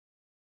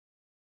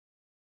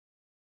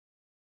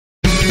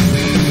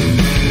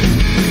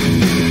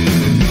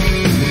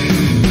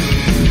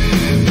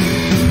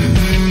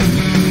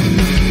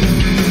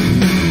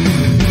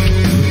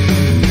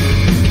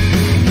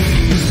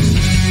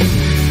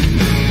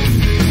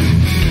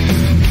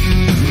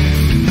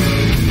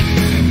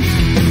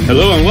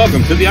Hello and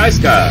welcome to the Ice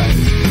Guys,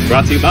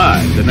 brought to you by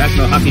the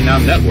National Hockey Now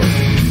Network.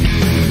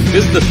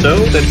 This is the show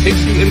that takes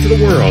you into the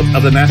world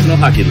of the National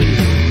Hockey League.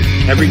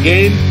 Every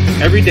game,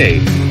 every day,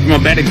 from a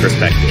betting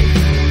perspective.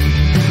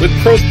 With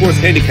pro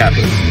sports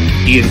handicappers,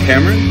 Ian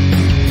Cameron,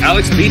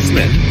 Alex B.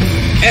 Smith,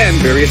 and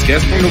various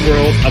guests from the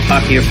world of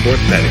hockey and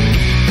sports betting.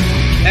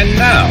 And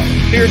now,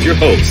 here's your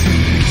host,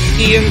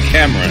 Ian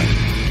Cameron.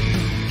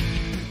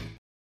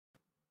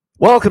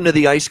 Welcome to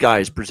the Ice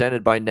Guys,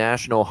 presented by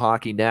National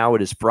Hockey Now.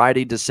 It is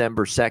Friday,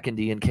 December 2nd.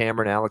 Ian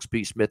Cameron, Alex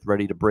B. Smith,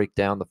 ready to break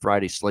down the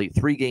Friday slate.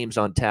 3 games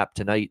on tap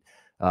tonight.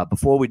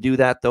 Before we do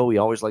that, though, we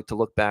always like to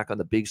look back on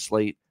the big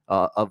slate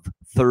of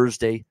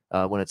Thursday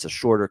when it's a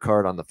shorter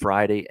card on the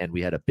Friday, and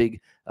we had a big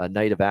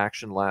night of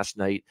action last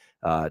night.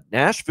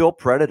 Nashville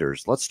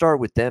Predators, let's start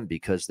with them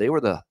because they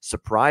were the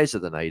surprise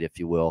of the night, if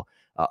you will.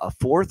 A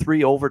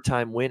 4-3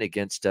 overtime win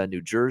against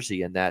New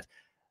Jersey, and that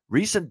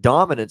recent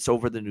dominance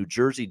over the New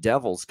Jersey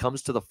Devils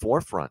comes to the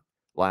forefront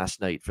last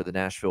night for the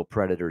Nashville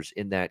Predators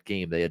in that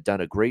game. They had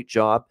done a great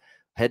job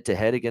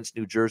head-to-head against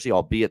New Jersey,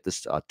 albeit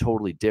this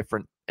totally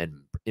different and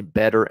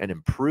better and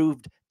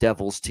improved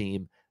Devils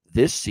team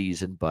this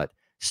season, but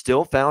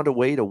still found a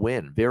way to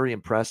win. Very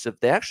impressive.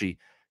 They actually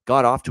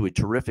got off to a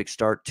terrific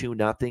start,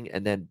 2-0,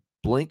 and then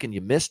blink and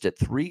you missed it.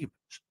 3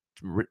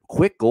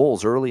 quick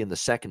goals early in the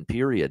second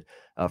period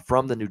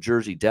from the New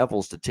Jersey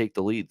Devils to take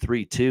the lead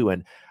 3-2.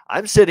 And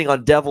I'm sitting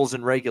on Devils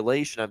in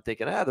regulation. I'm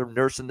thinking, they're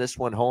nursing this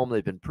one home.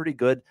 They've been pretty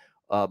good.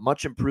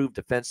 Much improved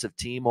defensive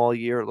team all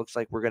year. It looks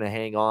like we're going to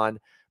hang on.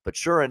 But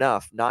sure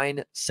enough,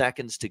 9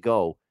 seconds to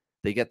go.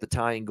 They get the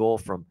tying goal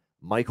from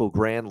Michael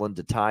Granlund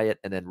to tie it.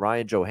 And then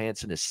Ryan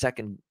Johansson, his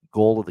second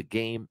goal of the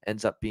game,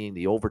 ends up being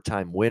the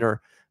overtime winner,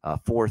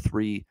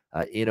 4-3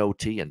 in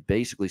OT, and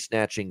basically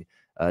snatching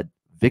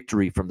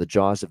victory from the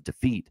jaws of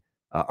defeat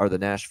are the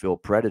Nashville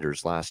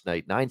Predators last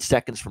night. 9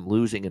 seconds from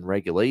losing in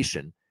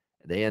regulation,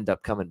 and they end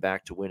up coming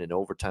back to win in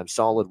overtime.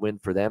 Solid win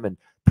for them, and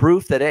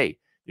proof that, hey,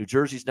 New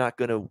Jersey's not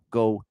going to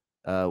go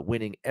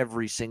winning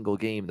every single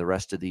game the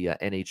rest of the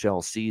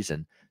NHL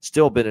season.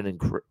 Still been an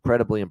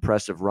incredibly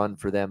impressive run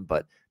for them,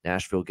 but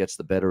Nashville gets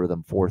the better of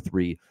them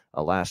 4-3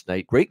 last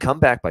night. Great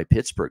comeback by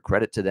Pittsburgh.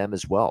 Credit to them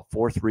as well.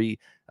 4-3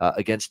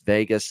 against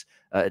Vegas,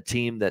 a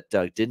team that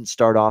didn't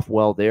start off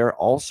well there.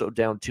 Also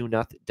down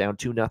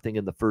 2-0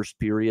 in the first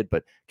period,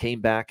 but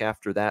came back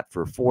after that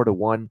for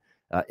 4-1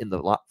 in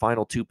the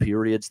final 2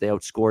 periods. They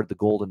outscored the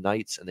Golden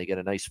Knights, and they get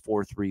a nice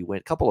 4-3 win.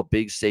 A couple of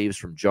big saves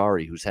from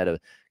Jari, who's had a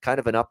kind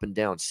of an up and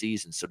down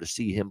season. So to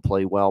see him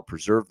play well,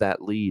 preserve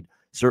that lead,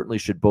 certainly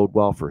should bode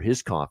well for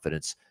his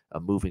confidence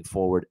moving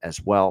forward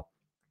as well.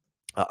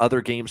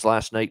 Other games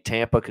last night,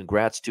 Tampa,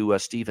 congrats to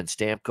Steven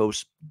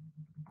Stamkos,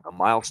 a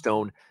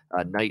milestone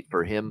night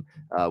for him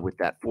with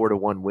that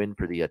 4-1 win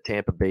for the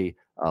Tampa Bay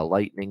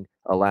Lightning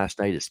last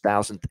night, his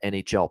 1,000th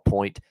NHL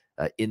point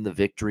in the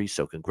victory.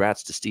 So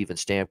congrats to Steven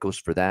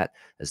Stamkos for that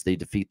as they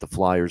defeat the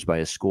Flyers by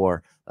a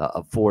score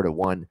of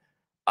 4-1.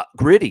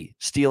 Gritty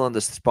stealing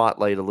the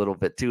spotlight a little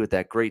bit too with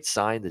that great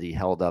sign that he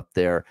held up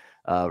there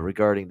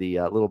regarding the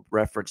little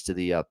reference to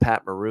the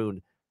Pat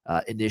Maroon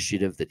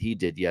initiative that he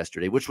did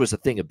yesterday, which was a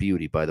thing of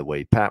beauty, by the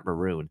way. Pat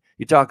Maroon.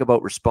 You talk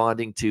about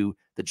responding to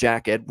the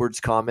Jack Edwards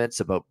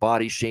comments about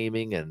body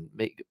shaming and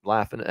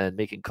laughing and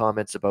making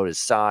comments about his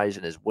size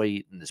and his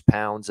weight and his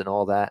pounds and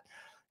all that.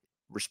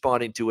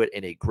 Responding to it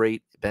in a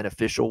great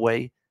beneficial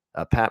way.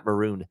 Pat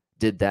Maroon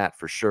did that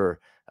for sure.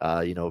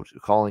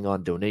 Calling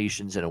on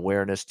donations and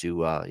awareness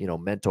to,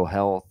 mental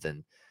health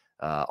and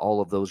all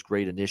of those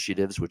great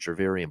initiatives, which are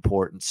very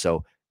important.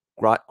 So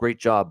great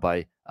job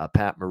by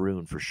Pat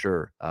Maroon for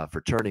sure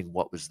for turning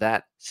what was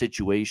that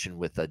situation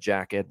with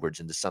Jack Edwards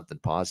into something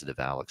positive,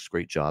 Alex.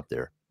 Great job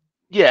there.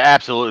 Yeah,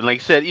 absolutely. Like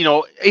I said,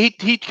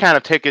 he kind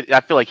of took it. I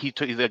feel like he's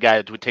the guy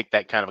that would take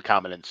that kind of a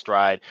comment in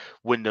stride.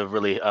 Wouldn't have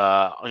really,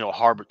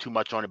 harbored too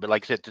much on it. But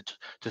like I said,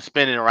 to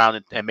spin it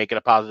around and make it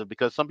a positive,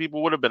 because some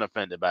people would have been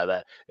offended by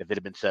that if it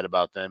had been said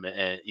about them.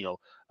 And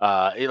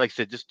like I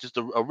said, just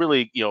a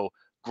really,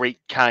 great,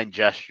 kind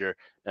gesture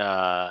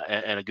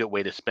and a good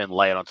way to spin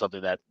light on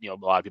something that, a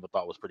lot of people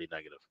thought was pretty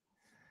negative.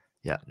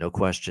 Yeah, no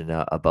question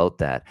about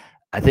that.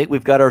 I think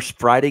we've got our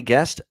Friday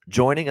guest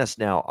joining us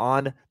now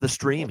on the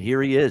stream.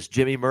 Here he is,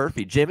 Jimmy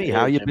Murphy. Jimmy,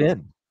 how you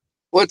been?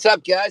 What's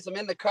up, guys? I'm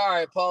in the car.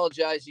 I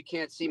apologize. You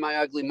can't see my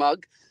ugly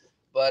mug,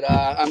 but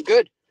I'm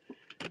good.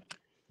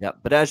 Yeah,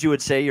 but as you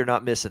would say, you're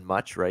not missing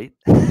much, right?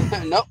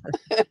 Nope.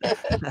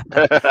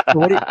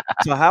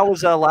 So how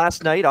was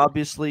last night?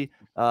 Obviously,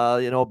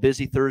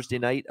 busy Thursday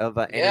night of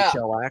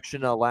NHL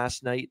action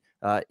last night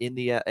in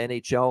the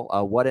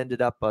NHL. What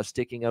ended up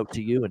sticking out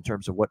to you in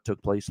terms of what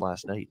took place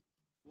last night?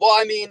 Well,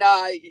 I mean,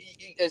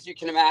 as you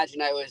can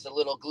imagine, I was a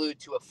little glued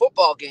to a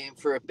football game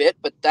for a bit,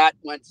 but that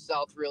went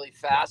south really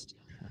fast.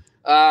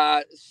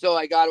 So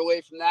I got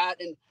away from that.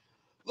 And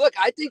look,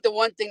 I think the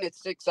one thing that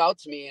sticks out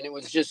to me, and it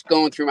was just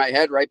going through my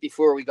head right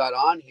before we got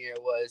on here,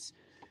 was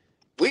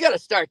we got to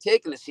start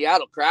taking the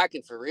Seattle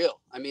Kraken for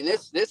real. I mean,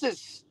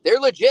 they're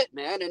legit,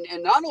 man.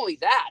 And not only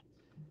that,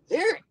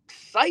 they're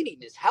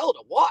exciting as hell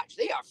to watch.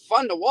 They are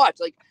fun to watch.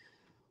 Like,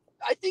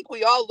 I think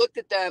we all looked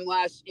at them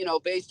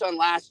based on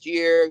last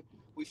year.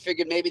 We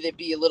figured maybe they'd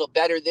be a little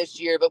better this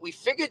year, but we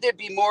figured there'd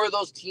be more of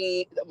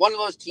one of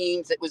those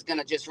teams that was going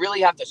to just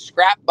really have to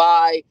scrap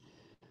by,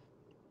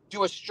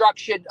 do a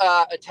structured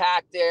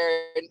attack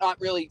there, and not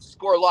really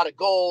score a lot of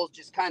goals,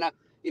 just kind of,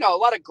 a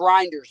lot of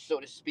grinders, so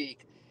to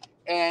speak.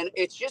 And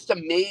it's just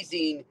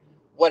amazing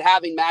what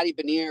having Matty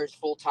Beniers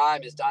full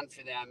time has done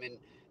for them,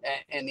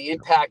 and the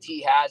impact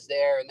he has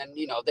there. And then,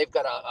 they've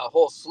got a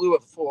whole slew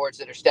of forwards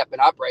that are stepping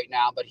up right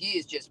now, but he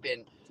has just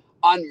been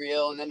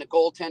unreal. And then the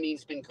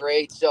goaltending's been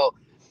great. So,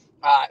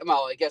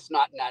 well, I guess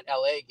not in that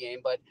LA game,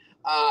 but,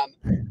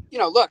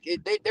 look,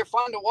 they're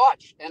fun to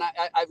watch. And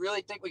I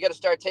really think we got to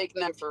start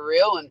taking them for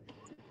real. And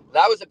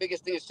that was the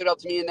biggest thing that stood out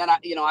to me. And then,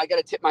 I got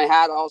to tip my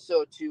hat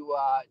also to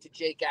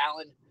Jake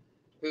Allen,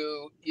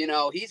 who,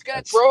 he's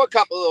going to throw a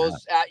couple of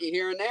those at you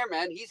here and there,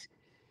 man.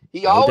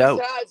 He always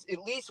has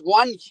at least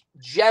one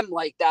gem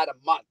like that a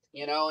month,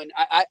 and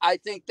I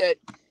think that,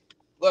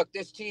 look,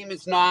 this team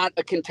is not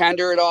a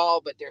contender at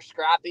all, but they're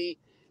scrappy,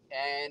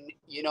 and,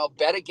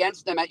 bet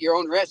against them at your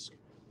own risk.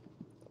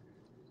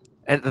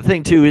 And the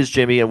thing too is,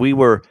 Jimmy, and we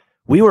were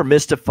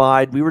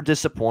mystified. We were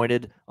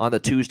disappointed on the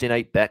Tuesday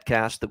night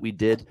betcast that we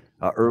did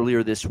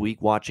earlier this week,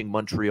 watching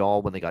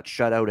Montreal when they got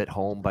shut out at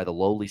home by the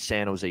lowly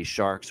San Jose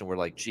Sharks. And we're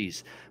like,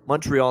 geez,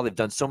 Montreal, they've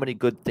done so many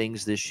good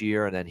things this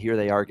year. And then here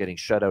they are getting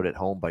shut out at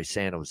home by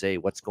San Jose.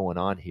 What's going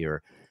on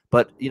here?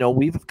 But,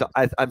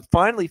 I'm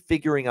finally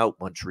figuring out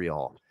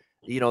Montreal.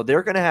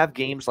 They're going to have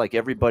games like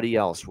everybody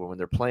else where when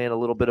they're playing a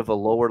little bit of a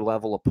lower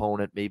level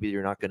opponent, maybe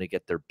you're not going to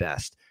get their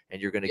best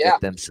and you're going to get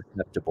them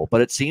susceptible.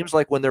 But it seems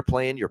like when they're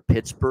playing your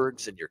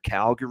Pittsburghs and your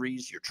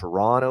Calgarys, your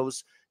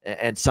Torontos,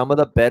 and some of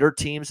the better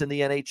teams in the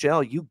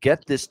NHL, you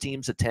get this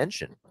team's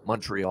attention,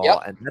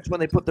 Montreal, and that's when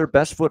they put their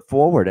best foot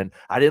forward. And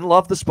I didn't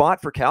love the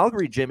spot for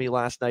Calgary, Jimmy,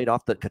 last night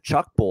off the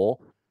Kachuk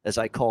Bowl, as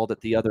I called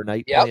it the other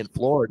night, playing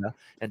Florida.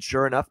 And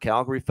sure enough,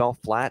 Calgary fell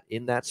flat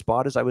in that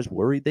spot as I was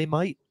worried they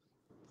might.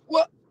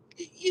 Well,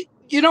 I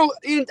don't know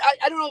if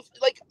I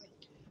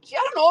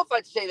don't know if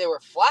I'd say they were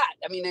flat.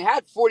 I mean, they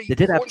had 40. They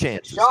did have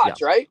chances,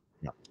 shots, right?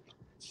 Yeah.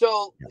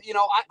 So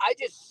I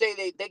just say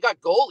they got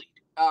goalied.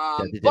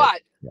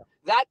 But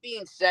that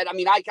being said, I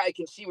mean, I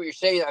can see what you're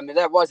saying. I mean,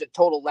 that was a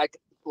total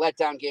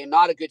letdown game,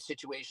 not a good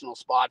situational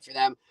spot for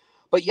them.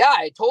 But yeah,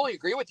 I totally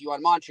agree with you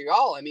on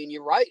Montreal. I mean,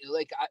 you're right.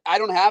 Like, I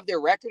don't have their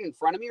record in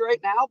front of me right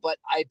now, but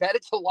I bet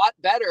it's a lot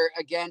better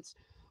against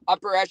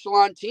upper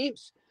echelon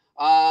teams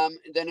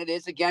than it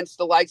is against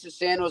the likes of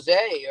San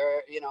Jose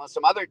or,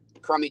 some other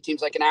crummy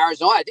teams like in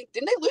Arizona. I think,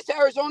 didn't they lose to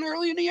Arizona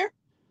early in the year?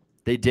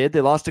 They did.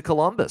 They lost to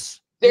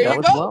Columbus. There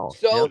you go. Well.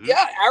 So,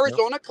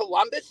 Arizona,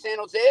 Columbus, San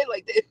Jose,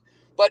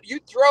 but you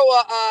throw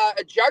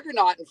a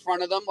juggernaut in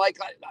front of them.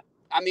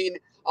 I mean,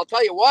 I'll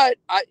tell you what,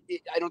 I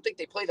don't think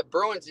they play the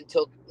Bruins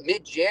until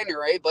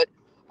mid-January, but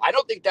I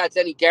don't think that's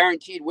any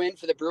guaranteed win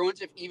for the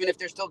Bruins, even if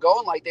they're still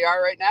going like they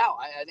are right now.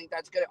 I think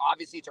that's good.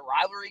 Obviously, it's a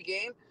rivalry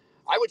game.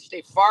 I would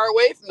stay far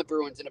away from the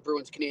Bruins in a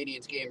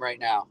Bruins-Canadiens game right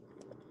now.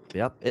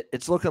 Yep.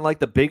 It's looking like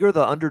the bigger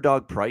the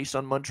underdog price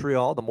on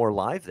Montreal, the more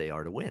live they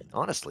are to win,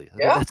 honestly.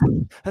 Yeah.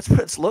 That's what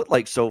it's looked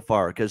like so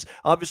far, because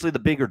obviously the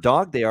bigger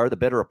dog they are, the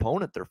better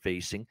opponent they're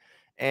facing.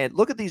 And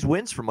look at these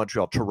wins for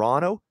Montreal.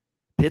 Toronto,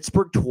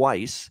 Pittsburgh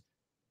twice,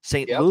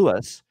 St.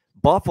 Louis,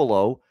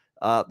 Buffalo.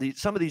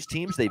 Some of these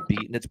teams they've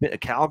beaten. It's been a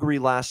Calgary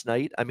last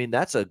night. I mean,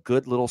 that's a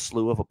good little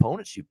slew of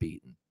opponents you've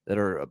beaten that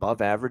are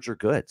above average or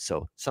good.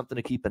 So something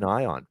to keep an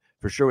eye on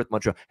for sure with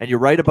Montreal. And you're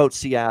right about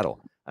Seattle.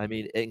 I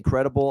mean,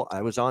 incredible.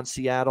 I was on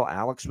Seattle.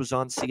 Alex was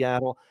on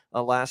Seattle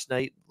last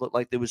night. Looked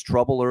like there was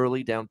trouble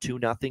early, down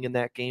 2-0 in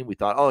that game. We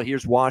thought, oh,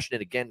 here's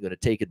Washington again, going to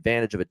take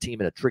advantage of a team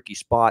in a tricky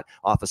spot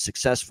off a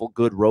successful,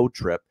 good road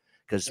trip,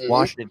 because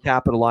Washington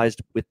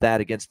capitalized with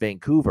that against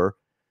Vancouver.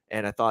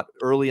 And I thought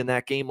early in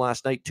that game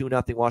last night,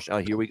 2-0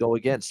 Washington. Oh, here we go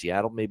again.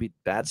 Seattle, maybe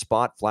bad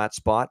spot, flat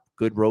spot,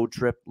 good road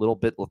trip, a little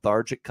bit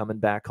lethargic coming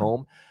back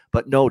home.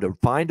 But no, to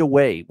find a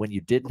way when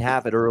you didn't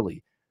have it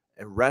early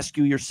and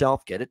rescue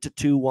yourself, get it to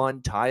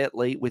 2-1, tie it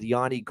late with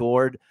Yanni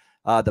Gourde,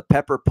 the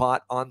pepper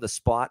pot on the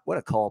spot. What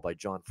a call by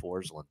John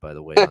Forsland, by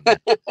the way. On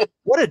that.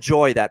 What a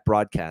joy that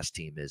broadcast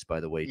team is, by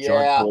the way.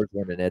 John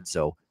Forsland and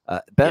Edzo.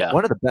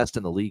 One of the best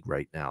in the league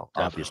right now,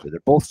 obviously.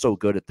 They're both so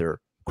good at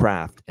their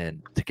craft,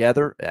 and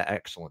together,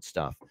 excellent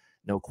stuff.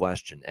 No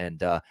question.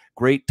 And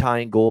great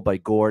tying goal by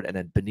Gourde, and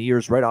then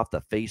Beniers right off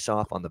the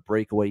face-off on the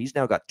breakaway. He's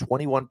now got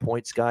 21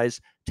 points,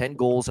 guys, 10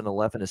 goals and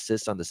 11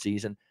 assists on the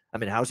season. I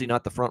mean, how's he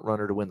not the front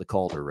runner to win the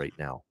Calder right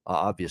now?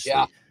 Obviously.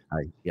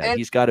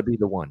 He's got to be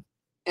the one.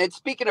 And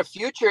speaking of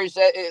futures,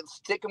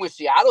 sticking with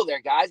Seattle there,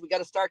 guys, we got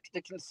to start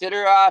to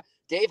consider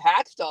Dave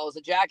Haxtell as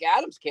a Jack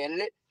Adams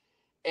candidate.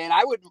 And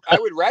I would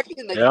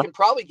reckon that you can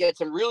probably get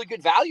some really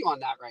good value on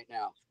that right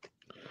now.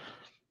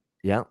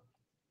 Yeah.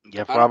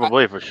 Yeah,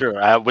 probably for sure.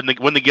 When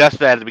the guess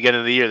that at the beginning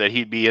of the year that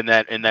he'd be in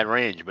that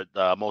range,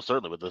 but most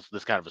certainly with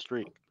this kind of a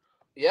streak.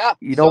 Yeah,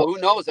 so who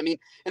knows? I mean,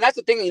 and that's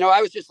the thing.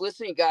 I was just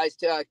listening, guys,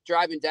 to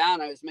driving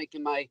down. I was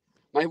making my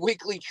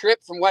weekly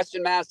trip from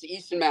Western Mass to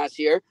Eastern Mass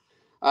here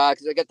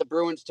because I got the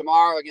Bruins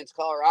tomorrow against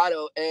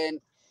Colorado, and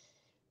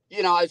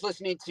I was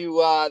listening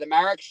to the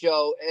Marek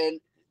show, and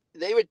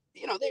they were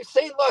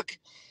saying, look,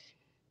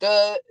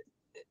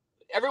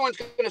 everyone's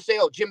going to say,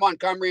 oh, Jim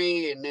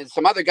Montgomery and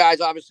some other guys,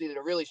 obviously, that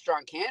are really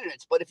strong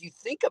candidates. But if you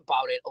think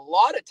about it, a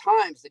lot of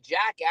times the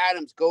Jack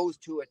Adams goes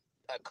to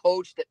a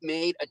coach that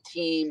made a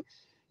team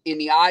in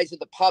the eyes of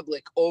the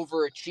public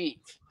overachieve.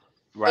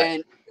 Right.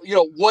 And,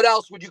 what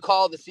else would you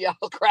call the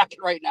Seattle Kraken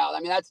right now? I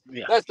mean, that's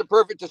the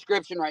perfect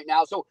description right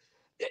now. So,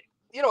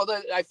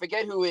 I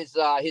forget who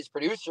his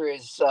producer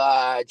is,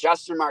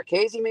 Justin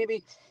Marchese,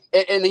 maybe.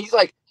 And he's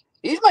like,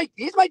 he's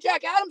my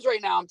Jack Adams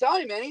right now. I'm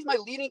telling you, man, he's my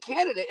leading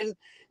candidate.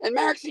 And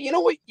Marek said, you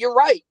know what? You're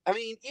right. I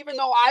mean, even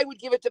though I would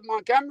give it to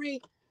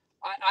Montgomery,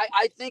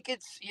 I think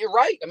you're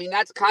right. I mean,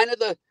 that's kind of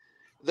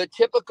the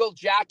typical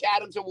Jack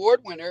Adams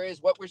Award winner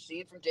is what we're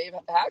seeing from Dave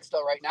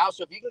Hakstol right now.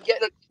 So if you can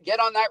get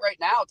on that right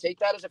now, take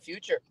that as a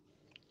future.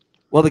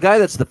 Well, the guy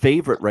that's the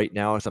favorite right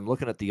now, as I'm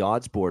looking at the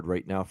odds board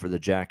right now for the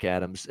Jack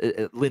Adams,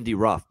 Lindy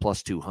Ruff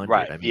plus 200.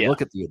 Right, I mean,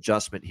 look at the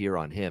adjustment here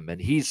on him,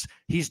 and he's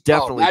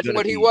definitely. Imagine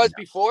what he was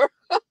before.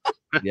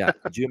 Yeah,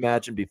 could you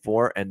imagine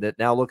before? And that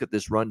now look at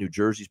this run New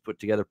Jersey's put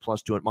together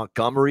plus 200.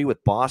 Montgomery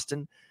with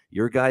Boston,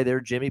 your guy there,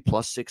 Jimmy,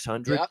 plus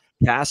 600. Yeah.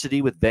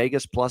 Cassidy with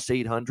Vegas plus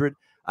 800.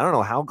 I don't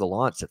know how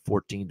Gallant's at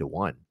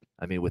 14-1.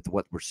 I mean, with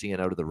what we're seeing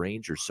out of the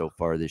Rangers so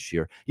far this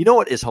year. You know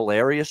what is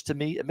hilarious to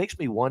me? It makes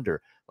me wonder,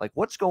 like,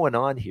 what's going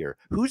on here?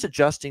 Who's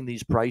adjusting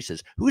these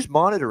prices? Who's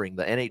monitoring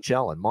the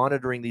NHL and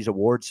monitoring these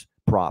awards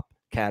prop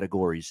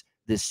categories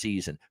this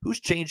season?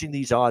 Who's changing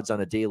these odds on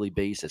a daily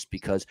basis?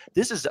 Because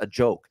this is a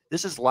joke.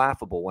 This is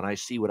laughable when I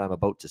see what I'm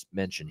about to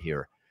mention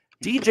here.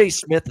 DJ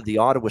Smith of the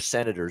Ottawa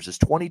Senators is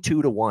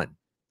 22-1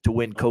 to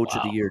win Coach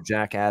of the Year,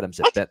 Jack Adams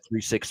at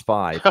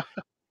Bet365.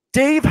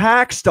 Dave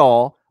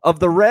Hakstol of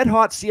the Red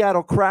Hot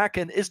Seattle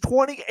Kraken is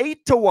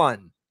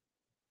 28-1.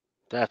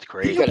 That's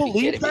crazy. Can you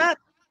believe that?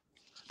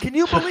 Can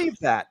you believe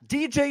that?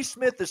 DJ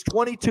Smith is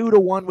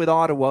 22-1 with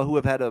Ottawa, who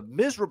have had a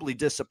miserably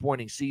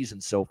disappointing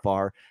season so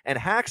far, and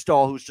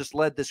Hakstol, who's just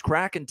led this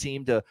Kraken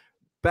team to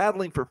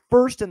battling for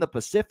first in the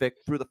Pacific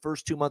through the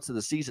first 2 months of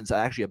the season, so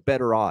actually a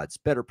better odds,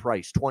 better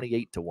price,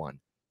 28-1.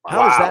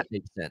 How does that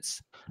make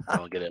sense? I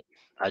don't get it.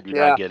 I do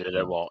not get it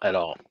at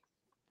all.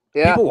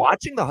 Yeah. People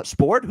watching the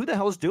sport, who the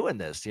hell is doing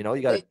this? You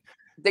got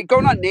they're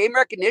going on name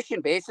recognition,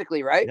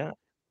 basically, right?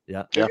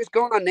 Yeah. They're just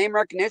going on name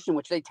recognition,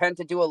 which they tend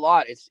to do a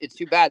lot. It's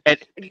too bad. And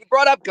you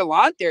brought up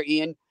Gallant there,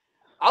 Ian.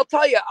 I'll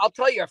tell you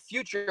a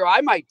future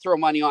I might throw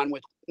money on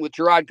with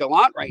Gerard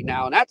Gallant right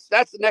now, and that's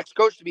the next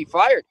coach to be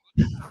fired.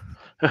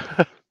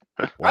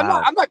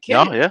 Wow. I'm not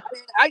kidding. No, yeah.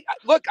 I mean,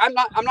 look, I'm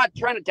not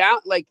trying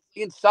to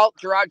insult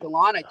Gerard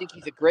Gallant. I think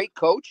he's a great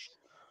coach,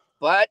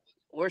 but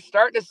we're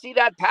starting to see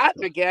that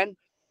pattern again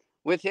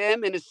with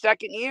him in his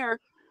second year.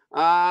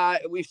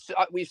 We've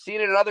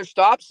seen it in other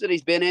stops that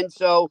he's been in.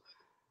 So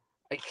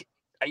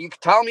are you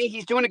telling me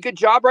he's doing a good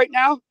job right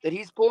now, that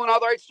he's pulling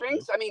all the right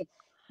strings? I mean,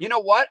 you know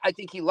what? I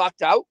think he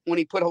lucked out when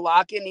he put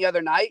Halak in the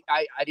other night.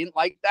 I didn't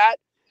like that,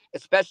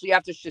 especially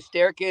after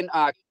Shesterkin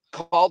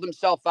called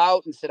himself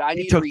out and said, I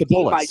need to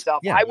redeem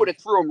myself. Yeah. I would have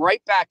threw him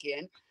right back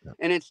in.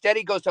 And instead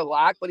he goes to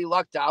Halak, but he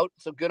lucked out.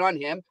 So good on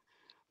him.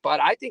 But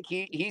I think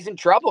he's in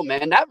trouble,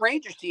 man. That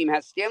Rangers team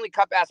has Stanley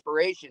Cup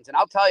aspirations, and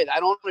I'll tell you,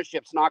 that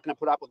ownership's not going to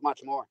put up with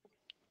much more.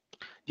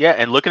 Yeah,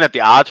 and looking at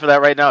the odds for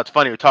that right now, it's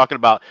funny. We're talking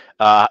about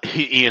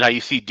Ian, how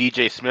you see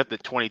DJ Smith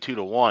at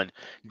 22-1.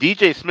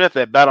 DJ Smith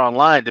at Bet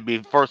Online to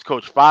be first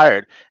coach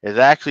fired is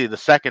actually the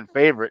second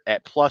favorite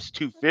at plus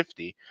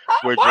 250,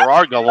 where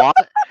Gerard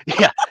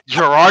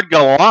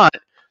Gallant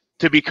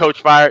to be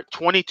coach fired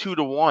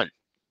 22-1.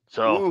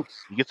 So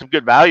you get some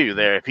good value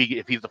there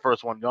if he's the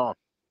first one gone.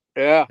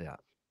 Yeah.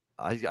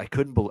 I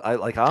couldn't believe.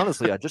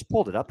 Honestly, I just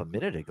pulled it up a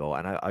minute ago,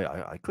 and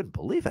I couldn't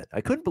believe it. I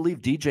couldn't believe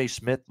DJ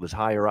Smith was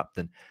higher up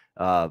than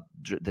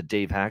the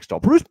Dave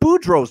Hakstol. Bruce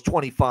Boudreau's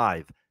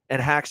 25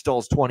 and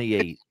Hakstol's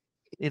 28.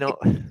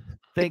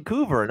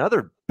 Vancouver,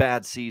 another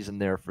bad season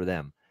there for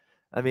them.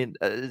 I mean,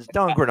 is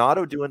Don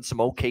Granato doing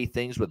some okay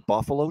things with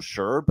Buffalo?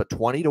 Sure, but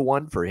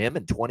 20-1 for him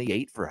and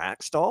 28 for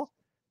Hakstol.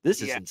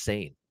 This is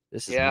insane.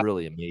 This is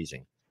really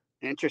amazing.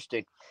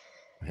 Interesting.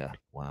 Yeah.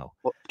 Wow.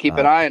 Well, keep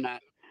an eye on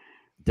that.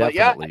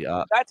 Definitely.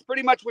 That's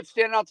pretty much what's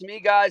standing out to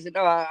me, guys. And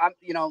I'm,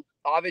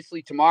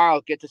 obviously tomorrow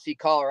I'll get to see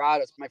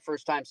Colorado. It's my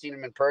first time seeing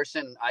them in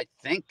person. I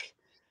think,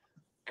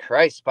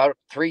 about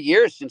 3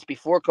 years since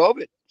before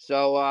COVID.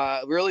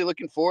 So really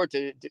looking forward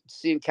to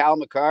seeing Cal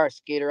McCarr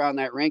skate around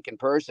that rink in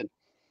person.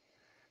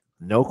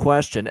 No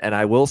question. And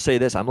I will say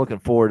this: I'm looking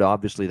forward to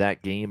obviously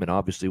that game, and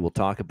obviously we'll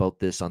talk about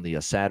this on the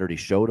Saturday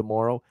show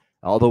tomorrow.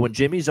 Although when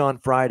Jimmy's on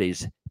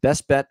Fridays,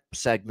 best bet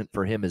segment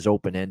for him is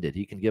open-ended.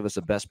 He can give us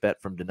a best bet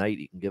from tonight.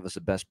 He can give us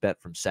a best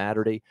bet from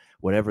Saturday,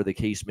 whatever the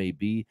case may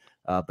be.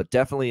 But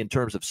definitely in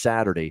terms of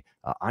Saturday,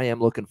 I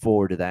am looking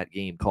forward to that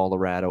game,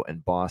 Colorado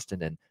and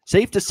Boston. And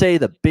safe to say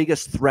the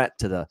biggest threat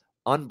to the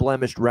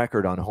unblemished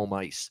record on home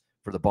ice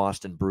for the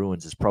Boston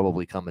Bruins is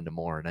probably coming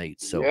tomorrow night.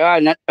 So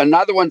yeah,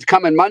 another one's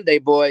coming Monday,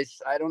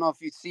 boys. I don't know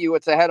if you see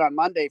what's ahead on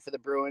Monday for the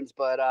Bruins,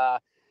 but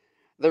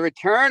the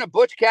return of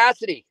Butch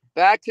Cassidy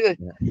back to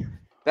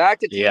Back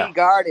to TD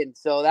Garden.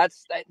 So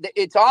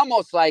it's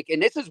almost like,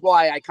 and this is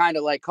why I kind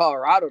of like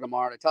Colorado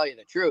tomorrow, to tell you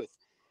the truth.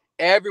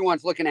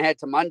 Everyone's looking ahead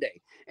to Monday.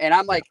 And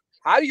I'm like,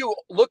 how do you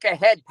look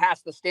ahead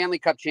past the Stanley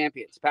Cup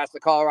champions, past the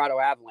Colorado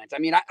Avalanche? I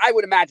mean, I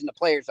would imagine the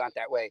players aren't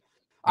that way.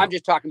 I'm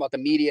just talking about the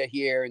media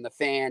here and the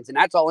fans, and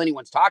that's all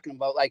anyone's talking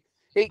about. Like,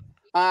 hey,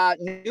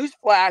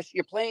 newsflash,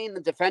 you're playing the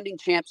defending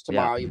champs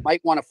tomorrow. You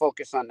might want to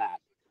focus on that.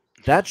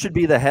 That should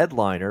be the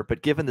headliner,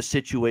 but given the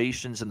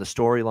situations and the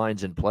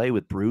storylines in play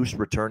with Bruce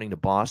returning to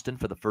Boston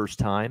for the first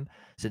time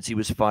since he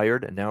was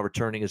fired and now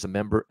returning as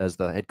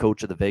the head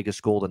coach of the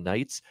Vegas Golden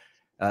Knights,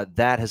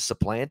 that has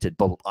supplanted,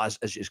 but as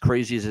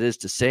crazy as it is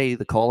to say,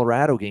 the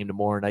Colorado game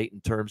tomorrow night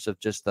in terms of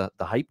just the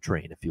hype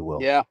train, if you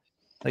will. Yeah.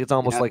 Like it's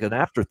almost like an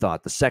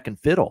afterthought, the second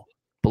fiddle,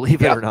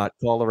 believe it or not,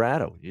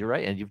 Colorado. You're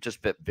right. And you've just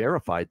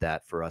verified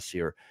that for us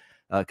here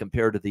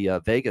compared to the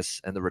Vegas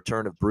and the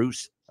return of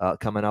Bruce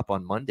coming up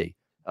on Monday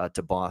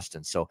to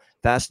Boston. So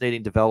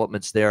fascinating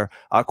developments there.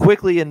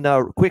 Quickly and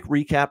quick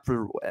recap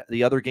for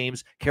the other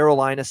games.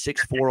 Carolina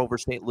 6-4 over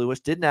St. Louis.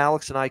 Didn't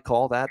Alex and I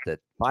call that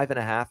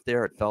 5.5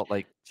 there? It felt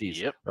like,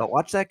 geez, well,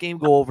 watch that game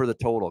go over the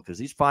total, because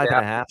these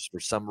 5.5s for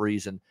some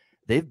reason,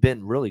 they've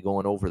been really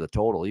going over the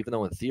total, even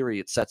though in theory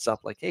it sets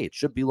up like, hey, it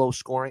should be low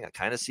scoring. I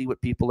kind of see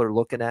what people are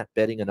looking at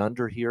betting an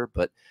under here,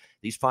 but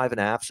these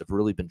 5.5s have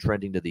really been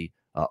trending to the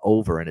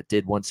over, and it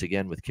did once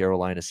again with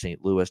Carolina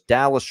St. Louis.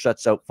 Dallas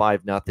shuts out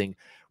 5-0.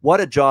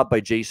 What a job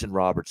by Jason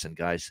Robertson,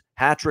 guys.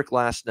 Hat-trick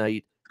last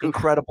night.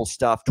 Incredible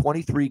stuff.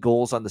 23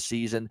 goals on the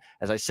season.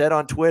 As I said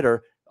on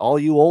Twitter, all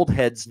you old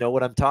heads know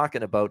what I'm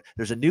talking about.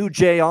 There's a new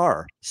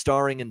JR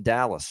starring in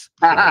Dallas.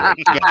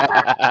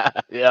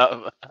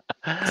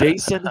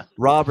 Jason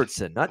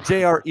Robertson, not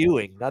J.R.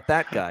 Ewing, not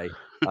that guy.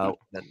 We're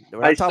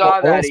not talking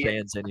about old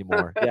fans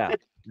anymore. We're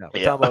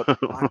talking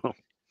about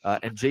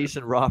and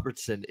Jason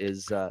Robertson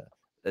is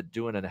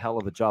doing a hell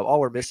of a job. All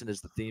we're missing is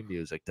the theme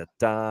music. Da,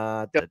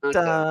 da, da,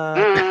 da,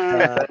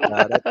 da,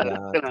 da,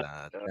 da,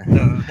 da, da.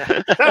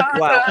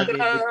 Wow, I mean,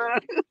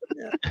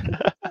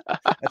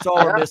 that's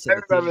all we're missing. I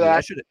remember that.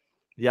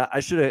 I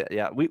should have.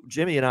 Yeah,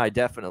 Jimmy and I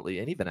definitely,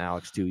 and even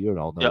Alex too. You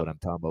all know what I'm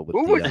talking about. With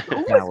who was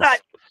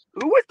that?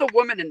 Who was the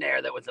woman in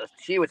there that was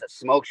she was a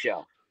smoke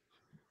show?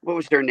 What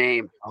was her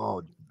name?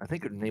 Oh, I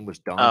think her name was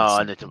Dawn.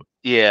 Oh,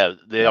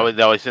 they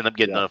always end up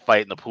getting in a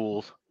fight in the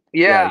pools.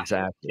 Yeah,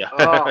 exactly.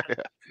 Yeah.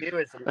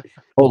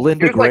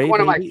 Linda Gray. Like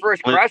one of my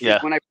first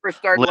crushes when I first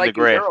started Linda liking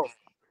Gray. girls.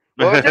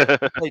 What was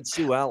it? Played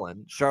Sue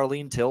Ellen,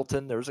 Charlene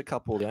Tilton. There was a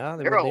couple. Yeah,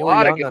 they there were a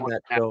lot young of good on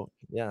that ones. show.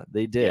 Yeah,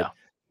 they did. Yeah.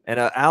 And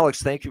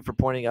Alex, thank you for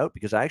pointing out,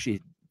 because I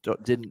actually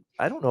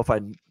I don't know if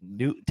I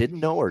didn't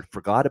know or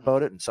forgot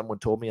about it, and someone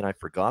told me and I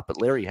forgot.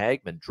 But Larry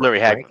Hagman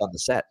drank on the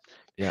set.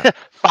 Yeah,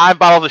 5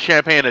 bottles of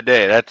champagne a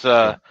day. That's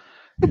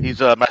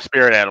he's my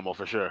spirit animal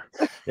for sure.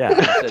 Yeah,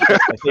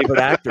 my favorite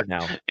actor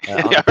now on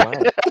the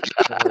planet.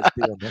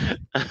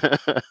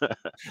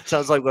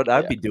 Sounds like what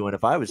I'd be doing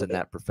if I was in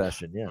that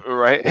profession. Yeah,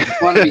 right. You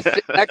want to be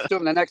sitting next to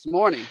him the next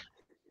morning.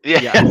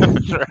 Yeah.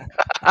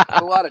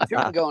 A lot of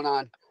tooting going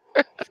on.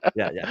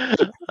 Yeah.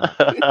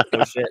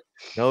 No shit.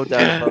 No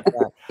doubt about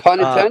that. Pun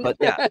intended.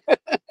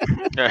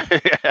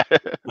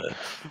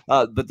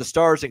 But the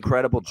Stars'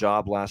 incredible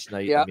job last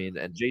night. Yeah. I mean,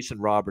 and Jason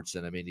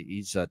Robertson. I mean,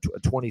 he's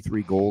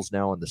 23 goals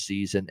now in the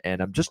season,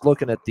 and I'm just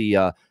looking at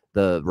the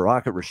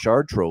Rocket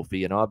Richard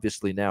Trophy, and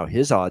obviously now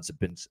his odds have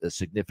been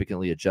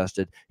significantly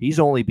adjusted. He's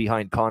only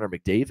behind Connor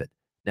McDavid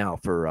now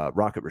for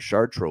Rocket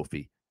Richard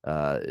Trophy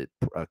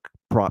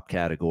prop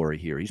category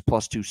here. He's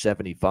plus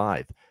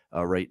 275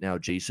 right now,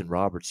 Jason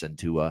Robertson,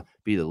 to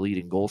be the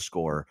leading goal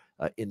scorer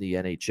in the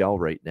NHL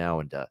right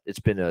now. And it's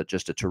been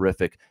just a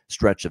terrific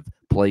stretch of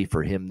play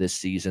for him this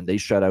season. They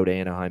shut out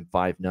Anaheim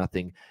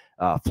 5-0.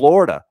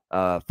 Florida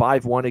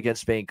 5-1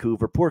 against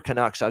Vancouver. Poor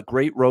Canucks, a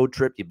great road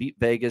trip. You beat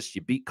Vegas,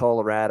 you beat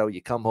Colorado,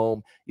 you come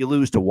home, you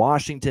lose to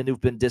Washington,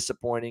 who've been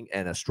disappointing,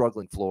 and a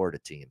struggling Florida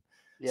team.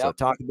 Yep. So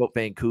talking about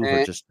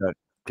Vancouver, just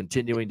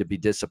continuing to be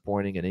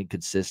disappointing and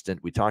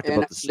inconsistent. We talked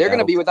about they're going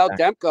to be without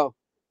Demko.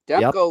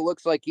 Demko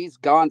looks like he's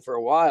gone for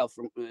a while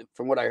from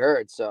what I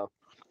heard. So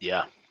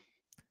yeah,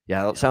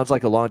 it sounds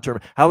like a long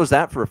term. How was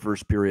that for a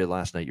first period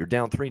last night? You're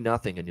down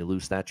 3-0 and you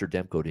lose Thatcher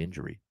Demko to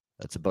injury.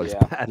 That's about as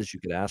bad as you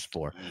could ask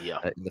for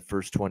in the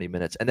first 20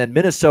 minutes. And then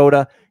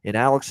Minnesota in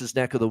Alex's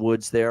neck of the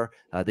woods there,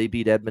 they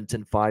beat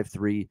Edmonton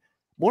 5-3.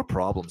 More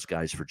problems,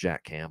 guys, for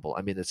Jack Campbell.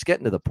 I mean, it's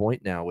getting to the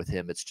point now with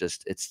him. It's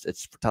just it's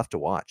tough to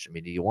watch. I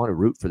mean, you want to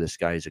root for this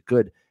guy. He's a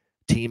good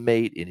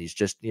teammate, and he's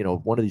just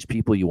one of these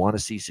people you want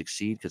to see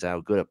succeed because how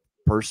good a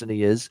person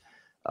he is,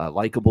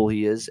 likable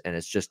he is, and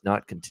it's just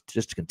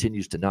just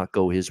continues to not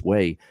go his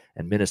way.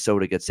 And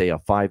Minnesota gets a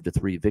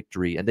 5-3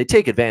 victory, and they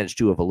take advantage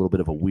too of a little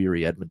bit of a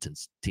weary Edmonton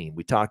team.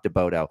 We talked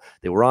about how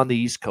they were on the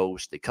East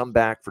Coast. They come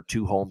back for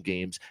 2 home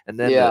games, and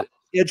then the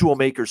schedule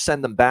makers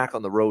send them back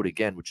on the road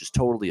again, which is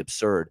totally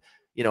absurd.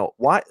 You know,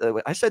 why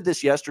I said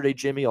this yesterday,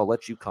 Jimmy, I'll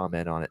let you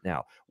comment on it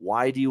now.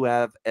 Why do you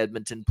have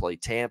Edmonton play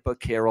Tampa,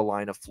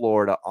 Carolina,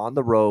 Florida on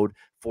the road,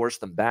 force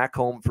them back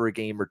home for a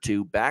game or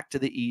two, back to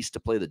the East to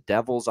play the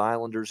Devils,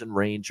 Islanders, and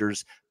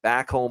Rangers,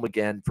 back home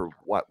again for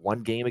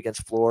one game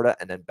against Florida,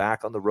 and then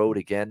back on the road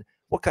again?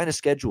 What kind of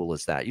schedule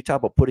is that? You talk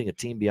about putting a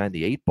team behind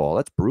the 8 ball.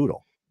 That's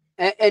brutal.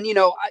 And you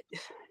know,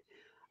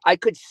 I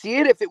could see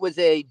it if it was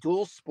a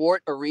dual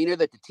sport arena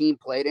that the team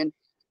played in,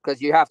 because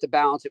you have to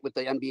balance it with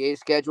the NBA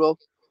schedule.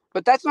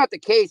 But that's not the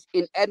case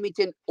in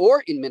Edmonton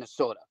or in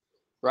Minnesota,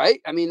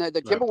 right? I mean,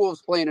 the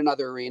Timberwolves play in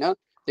another arena.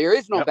 There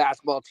is no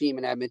basketball team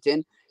in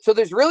Edmonton. So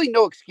there's really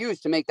no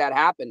excuse to make that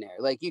happen there.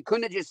 Like, you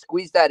couldn't have just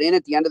squeezed that in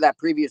at the end of that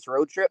previous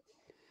road trip.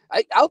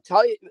 I'll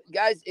tell you,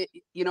 guys,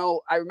 you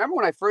know, I remember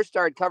when I first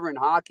started covering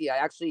hockey,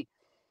 I'm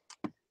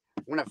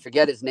going to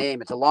forget his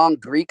name. It's a long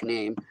Greek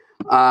name.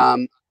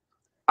 I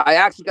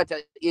actually got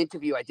to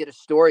interview. I did a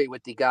story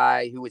with the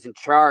guy who was in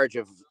charge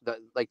of the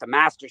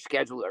master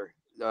scheduler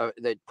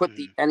that put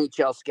the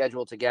NHL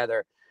schedule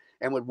together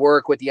and would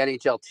work with the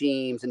NHL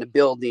teams and the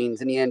buildings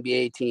and the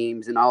NBA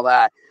teams and all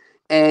that.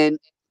 And,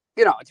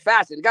 you know, it's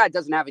fascinating. The guy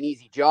doesn't have an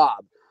easy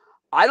job.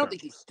 I don't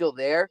think he's still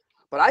there,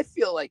 but I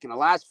feel like in the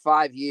last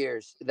 5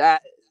 years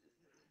that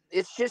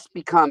it's just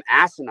become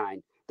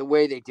asinine the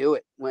way they do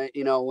it.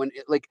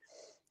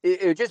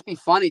 It would just be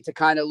funny to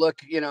kind of look,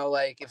 you know,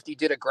 like if you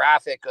did a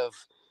graphic of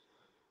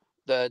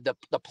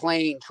the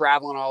plane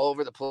traveling all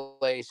over the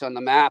place on the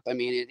map. I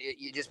mean,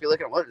 you just be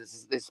looking at, what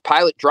is this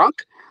pilot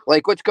drunk?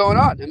 Like, what's going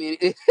on? I mean,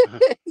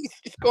 he's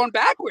just going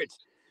backwards.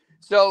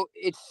 So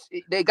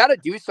they got to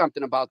do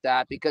something about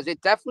that, because it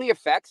definitely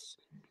affects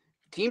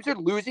teams are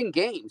losing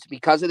games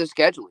because of the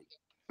scheduling.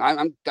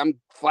 I'm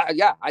flat.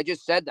 Yeah, I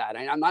just said that.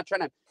 I'm not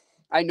trying to,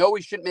 I know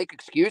we shouldn't make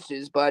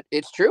excuses, but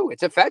it's true.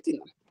 It's affecting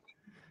them.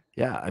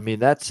 Yeah, I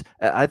mean,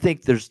 I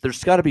think there's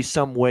got to be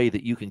some way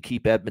that you can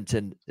keep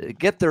Edmonton,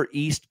 get their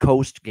East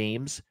Coast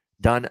games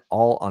done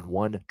all on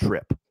one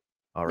trip.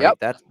 All right.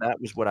 That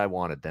was what I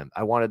wanted them.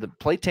 I wanted them to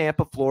play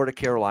Tampa, Florida,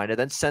 Carolina,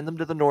 then send them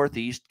to the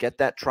Northeast, get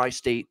that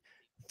tri-state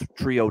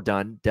trio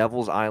done,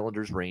 Devils,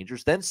 Islanders,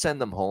 Rangers, then send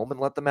them home and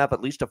let them have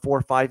at least a 4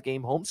 or 5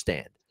 game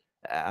homestand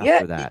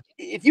after that.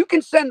 If you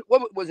can send,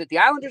 what was it, the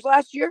Islanders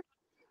last year?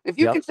 If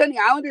you can send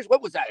the Islanders,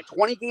 what was that, a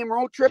 20-game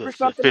road trip or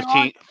something?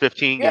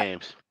 15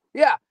 games.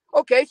 Yeah.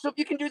 Okay, so if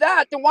you can do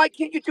that, then why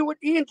can't you do what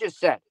Ian just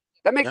said?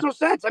 That makes no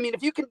sense. I mean,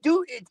 if you can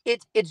do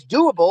it, it's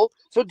doable,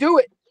 so do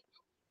it.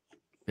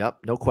 Yep,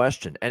 no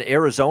question. And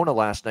Arizona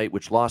last night,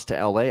 which lost to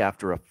LA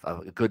after a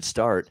good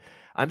start,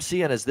 I'm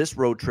seeing as this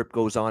road trip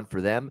goes on for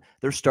them,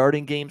 they're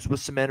starting games with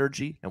some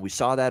energy, and we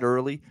saw that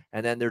early,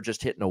 and then they're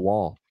just hitting a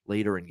wall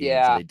later in games.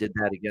 Yeah. And they did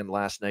that again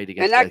last night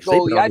against. And that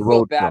goalie, I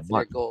feel bad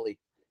for that goalie.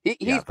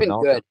 He's been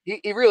good.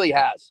 He really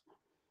has.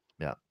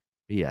 Yeah.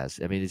 He has.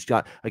 I mean, he's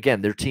got,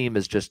 again, their team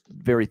is just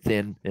very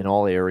thin in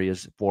all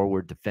areas,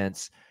 forward,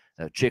 defense.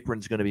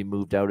 Chikrin's going to be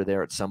moved out of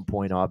there at some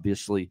point,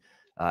 obviously.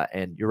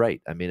 And you're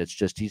right. I mean, it's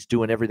just he's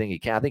doing everything he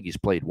can. I think he's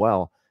played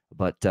well,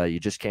 but you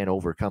just can't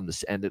overcome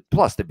this. And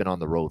plus, they've been on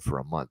the road for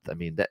a month. I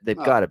mean, they've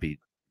got to be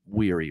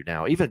weary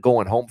now. Even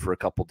going home for a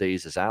couple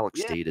days, as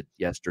Alex stated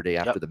yesterday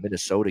after the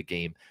Minnesota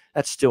game,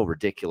 that's still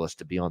ridiculous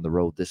to be on the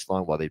road this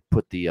long while they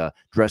put the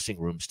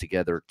dressing rooms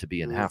together to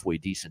be in halfway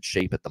decent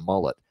shape at the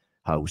Mullet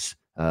House.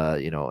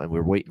 And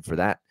we're waiting for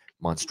that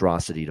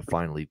monstrosity to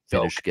finally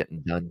finish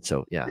getting done.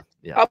 So yeah.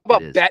 How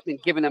about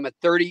Bettman giving them a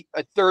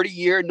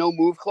 30-year no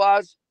move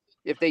clause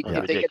if they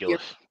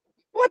ridiculous.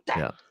 What the?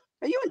 Yeah.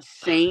 Are you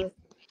insane?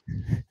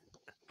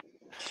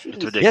 It's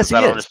ridiculous. Yes,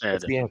 I don't understand.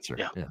 That's the answer.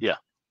 Yeah.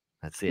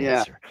 That's the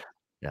answer.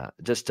 Yeah.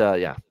 Just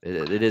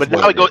it is. But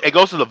now it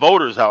goes to the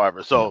voters,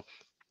 however. So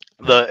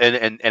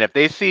and if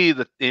they see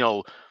that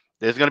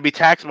there's going to be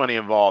tax money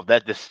involved,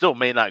 that this still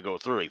may not go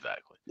through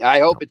exactly. I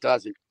hope it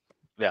doesn't.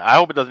 Yeah, I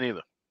hope it doesn't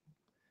either.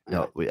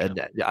 No,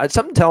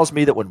 something tells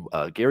me that when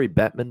Gary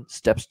Bettman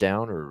steps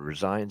down or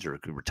resigns or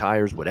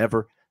retires,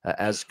 whatever,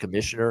 as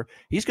commissioner,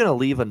 he's going to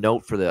leave a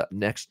note for the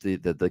next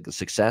the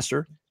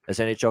successor as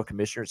NHL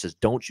commissioner. It says,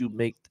 don't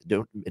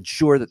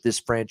ensure that this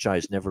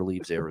franchise never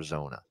leaves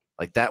Arizona.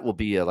 Like that will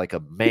be like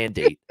a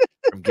mandate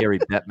from Gary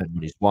Bettman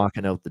when he's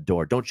walking out the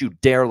door. Don't you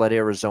dare let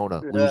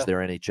Arizona lose their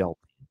NHL.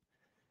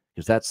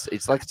 Because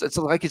it's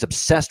like he's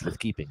obsessed with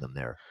keeping them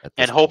there.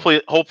 And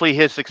hopefully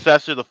his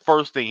successor, the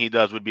first thing he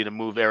does would be to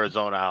move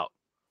Arizona out.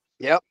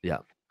 Yep. Yeah.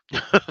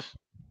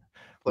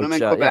 Put him in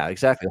Quebec. Yeah,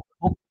 exactly.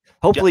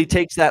 Hopefully he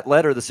takes that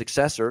letter, the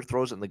successor,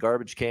 throws it in the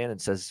garbage can and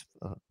says,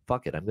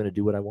 fuck it, I'm going to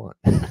do what I want.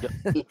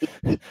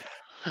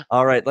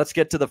 All right, let's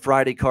get to the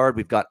Friday card.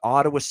 We've got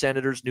Ottawa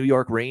Senators, New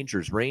York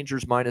Rangers.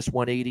 Rangers minus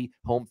 180,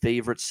 home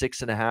favorite,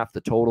 6.5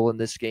 the total in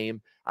this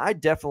game. I'm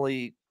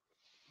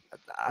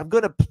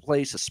going to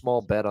place a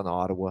small bet on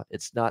Ottawa.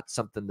 It's not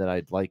something that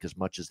I'd like as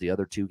much as the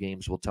other two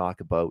games we'll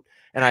talk about.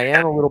 And I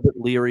am a little bit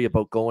leery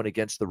about going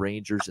against the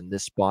Rangers in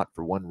this spot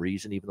for one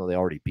reason, even though they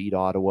already beat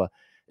Ottawa,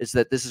 is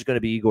that this is going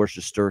to be Igor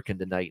Shesterkin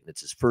tonight. And it's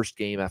his first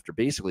game after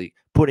basically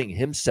putting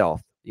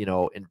himself,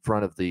 in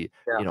front of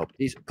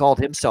he's called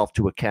himself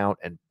to account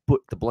and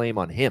put the blame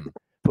on him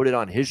put it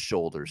on his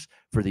shoulders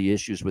for the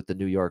issues with the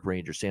New York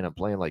Rangers, saying, I'm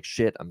playing like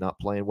shit. I'm not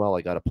playing well.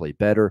 I got to play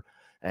better.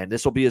 And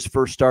this will be his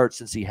first start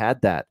since he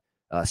had that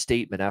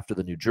statement after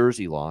the New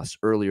Jersey loss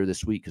earlier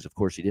this week, because, of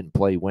course, he didn't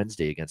play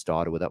Wednesday against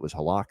Ottawa. That was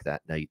Halak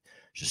that night.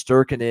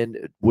 Shesterkin in.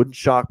 It wouldn't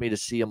shock me to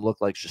see him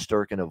look like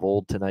Shesterkin of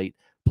old tonight,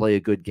 play a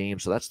good game.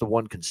 So that's the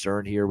one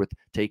concern here with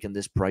taking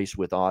this price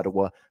with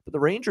Ottawa. But the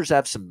Rangers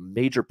have some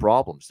major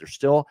problems. They're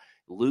still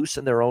loose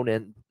in their own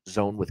end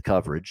zone with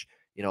coverage.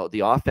 You know,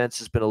 the offense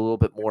has been a little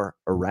bit more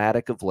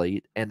erratic of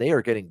late, and they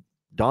are getting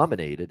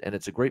dominated. And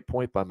it's a great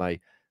point by my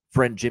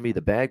friend Jimmy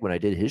the Bag when I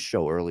did his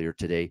show earlier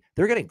today.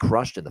 They're getting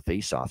crushed in the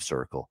face-off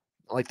circle.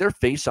 Like, their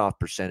face-off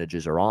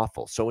percentages are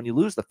awful. So when you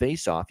lose the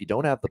face-off, you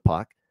don't have the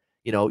puck.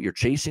 You know, you're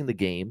chasing the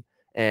game.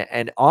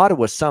 And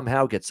Ottawa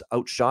somehow gets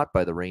outshot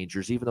by the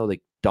Rangers, even though they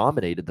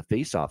dominated the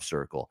face-off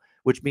circle,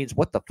 which means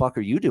what the fuck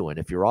are you doing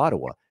if you're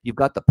Ottawa? You've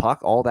got the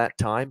puck all that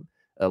time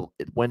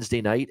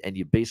Wednesday night, and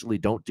you basically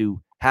don't do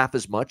half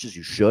as much as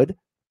you should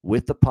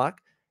with the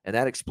puck. And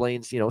that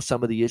explains, you know,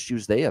 some of the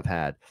issues they have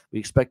had. We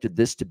expected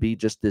this to be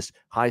just this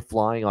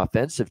high-flying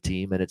offensive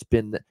team, and it's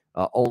been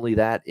only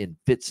that in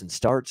fits and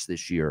starts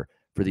this year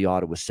for the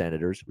Ottawa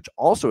Senators, which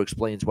also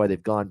explains why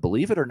they've gone,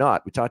 believe it or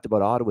not, we talked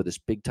about Ottawa, this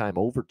big-time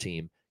over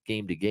team,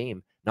 game to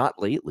game, not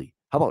lately.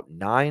 How about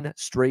 9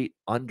 straight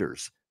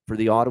unders for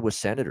the Ottawa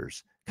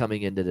Senators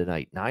coming into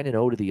tonight?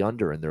 9-0 to the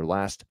under in their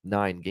last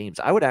 9 games.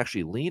 I would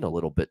actually lean a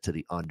little bit to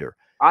the under.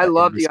 I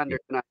love the under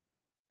tonight.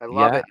 I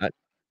love it.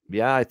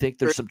 Yeah, I think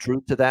there's some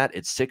truth to that.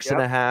 It's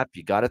 6.5.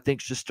 You got to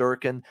think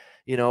Shesterkin,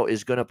 you know,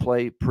 is going to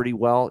play pretty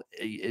well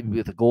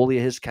with a goalie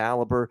of his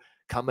caliber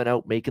coming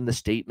out, making the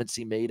statements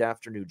he made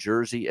after New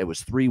Jersey. It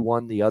was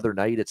 3-1 the other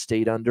night. It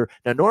stayed under.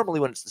 Now, normally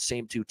when it's the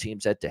same two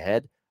teams head to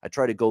head, I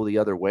try to go the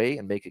other way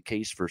and make a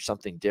case for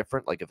something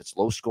different. Like if it's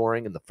low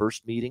scoring in the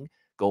first meeting,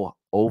 go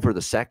over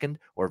the second,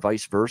 or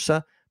vice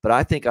versa. But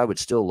I think I would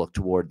still look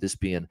toward this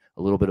being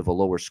a little bit of a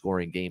lower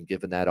scoring game,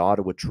 given that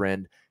Ottawa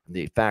trend and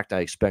the fact I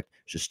expect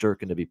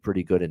Shesterkin to be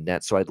pretty good in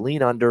net. So I'd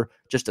lean under,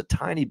 just a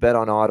tiny bet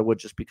on Ottawa,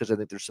 just because I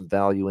think there's some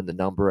value in the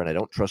number, and I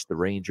don't trust the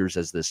Rangers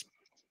as this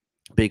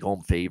big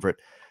home favorite.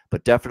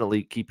 But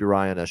definitely keep your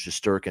eye on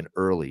Shesterkin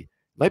early.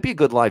 Might be a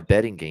good live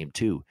betting game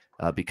too,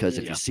 because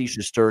if you see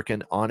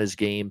Shesterkin on his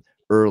game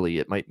early,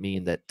 it might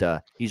mean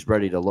that he's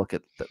ready to look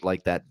at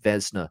like that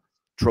Vezina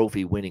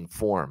trophy winning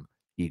form,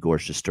 Igor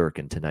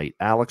Shesterkin tonight.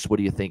 Alex, what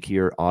do you think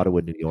here,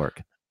 Ottawa, New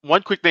York?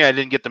 One quick thing I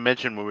didn't get to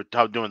mention when we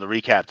were doing the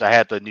recaps, I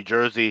had the New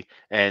Jersey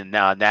and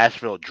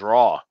Nashville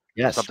draw.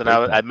 Yes, something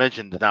I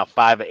mentioned now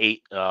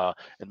 5-8,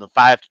 and the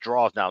 5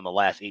 draws now in the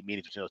last 8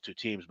 meetings between those two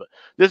teams. But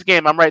this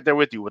game, I'm right there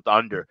with you with the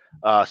under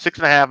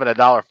 6.5 at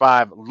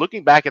 $1.05.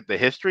 Looking back at the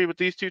history with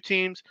these two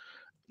teams,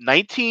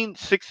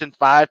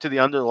 19-6-5 to the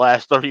under the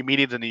last 30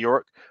 meetings in New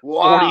York.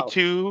 Wow.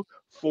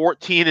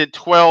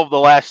 42-14-12 the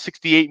last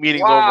 68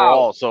 meetings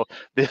overall. So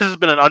this has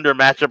been an under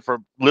matchup for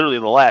literally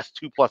the last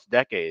 2+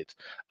 decades.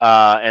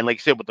 And like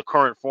I said, with the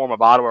current form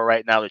of Ottawa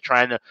right now, they're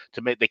trying to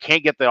make, they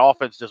can't get the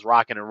offense just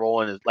rocking and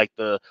rolling like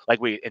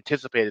we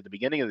anticipated at the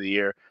beginning of the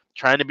year.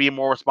 Trying to be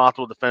more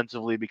responsible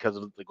defensively because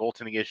of the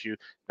goaltending issue.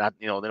 Not,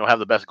 they don't have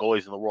the best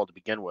goalies in the world to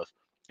begin with.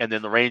 And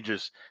then the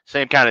Rangers,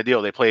 same kind of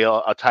deal. They play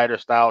a tighter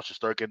style.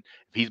 Shesterkin,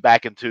 if he's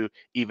back into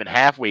even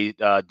halfway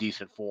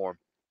decent form,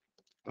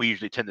 we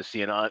usually tend to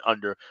see an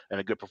under and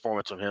a good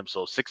performance from him.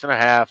 So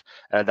 6.5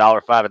 at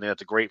 $1.05. I think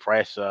that's a great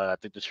price. I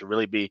think this should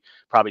really be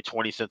probably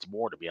 20 cents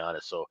more, to be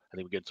honest. So I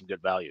think we're getting some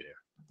good value here.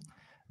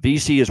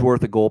 VC is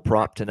worth a goal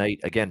prop tonight.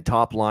 Again,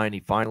 top line,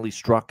 he finally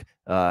struck.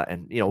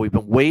 And, we've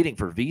been waiting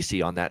for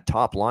VC on that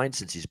top line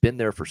since he's been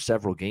there for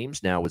several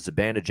games now with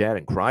Zibanejad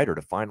and Kreider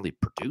to finally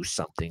produce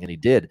something, and he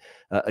did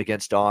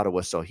against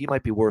Ottawa. So he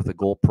might be worth a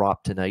goal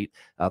prop tonight.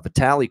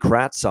 Vitaly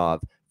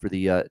Kravtsov for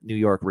the New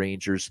York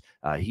Rangers.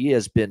 He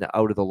has been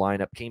out of the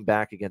lineup, came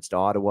back against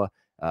Ottawa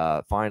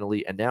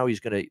finally, and now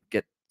he's going to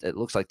get, it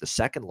looks like, the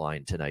second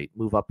line tonight,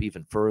 move up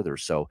even further.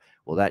 So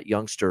will that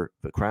youngster,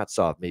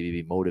 Kravtsov, maybe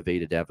be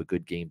motivated to have a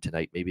good game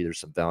tonight? Maybe there's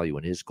some value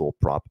in his goal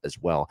prop as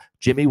well.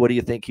 Jimmy, what do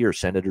you think here,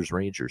 Senators,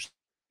 Rangers?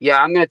 Yeah,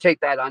 I'm going to take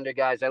that under,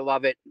 guys. I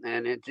love it,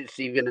 and it just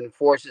even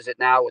enforces it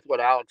now with what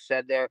Alex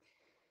said there.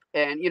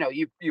 And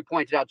you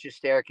pointed out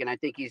Shesterkin. I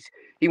think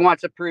he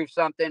wants to prove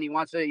something. He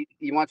wants to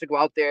go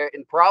out there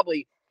and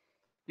probably,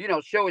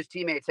 show his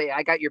teammates, hey,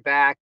 I got your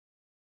back.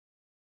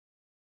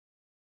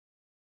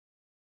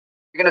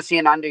 You're going to see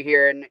an under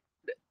here. And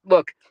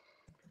look,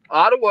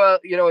 Ottawa,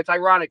 it's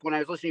ironic when I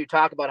was listening to you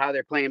talk about how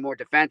they're playing more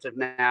defensive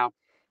now.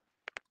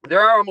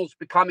 They're almost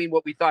becoming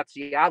what we thought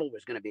Seattle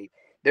was going to be.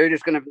 They're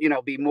just going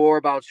to, be more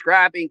about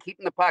scrapping,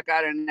 keeping the puck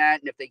out of the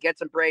net. And if they get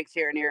some breaks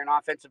here and there, an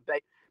offensive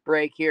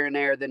break here and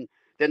there, then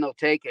they'll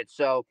take it.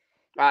 So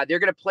they're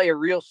going to play a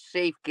real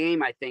safe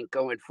game, I think,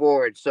 going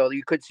forward. So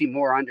you could see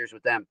more unders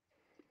with them.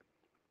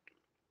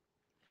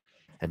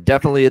 And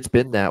definitely it's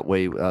been that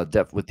way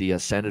with the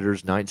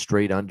Senators, 9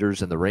 straight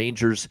unders, and the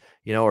Rangers,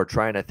 are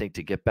trying, I think,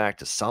 to get back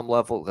to some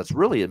level. That's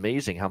really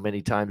amazing how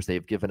many times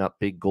they've given up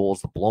big goals.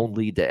 The blown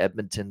lead to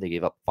Edmonton, they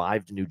gave up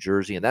 5 to New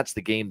Jersey, and that's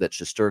the game that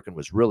Shesterkin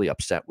was really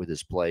upset with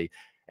his play.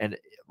 And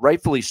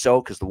rightfully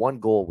so, because the one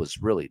goal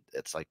was really,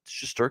 it's like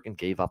Shesterkin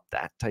gave up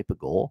that type of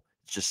goal.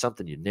 It's just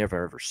something you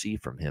never ever see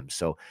from him.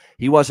 So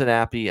he wasn't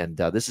happy, and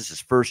this is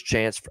his first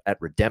chance at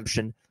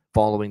redemption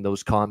following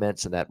those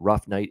comments and that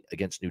rough night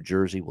against New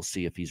Jersey. We'll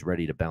see if he's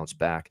ready to bounce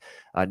back.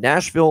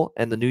 Nashville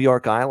and the New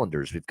York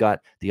Islanders. We've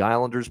got the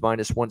Islanders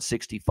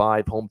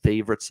 -165, home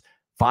favorites,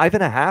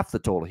 5.5 the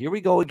total. Here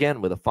we go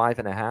again with a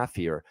 5.5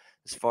 here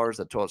as far as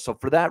the total. So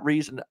for that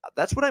reason,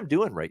 that's what I'm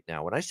doing right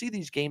now. When I see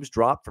these games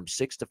drop from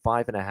 6 to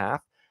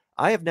 5.5,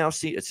 I have now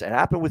seen it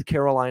happened with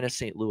Carolina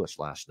St. Louis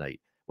last night.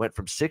 Went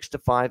from 6 to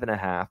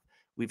 5.5.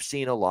 We've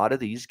seen a lot of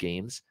these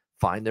games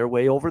find their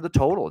way over the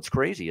total. It's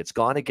crazy. It's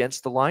gone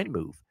against the line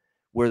move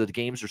where the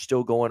games are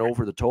still going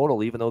over the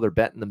total, even though they're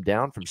betting them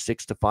down from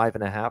 6 to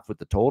 5.5 with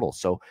the total.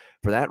 So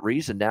for that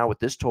reason, now with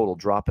this total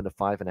dropping to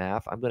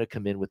 5.5, I'm going to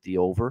come in with the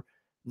over.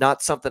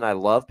 Not something I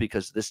love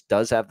because this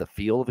does have the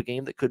feel of a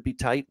game that could be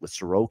tight with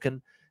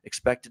Sorokin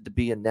expected to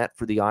be in net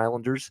for the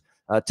Islanders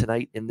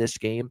tonight in this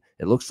game.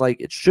 It looks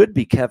like it should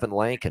be Kevin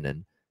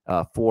Lankinen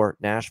for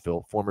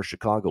Nashville, former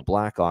Chicago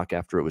Blackhawk,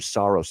 after it was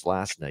Saros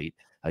last night.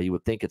 You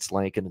would think it's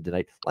Lankinen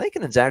tonight.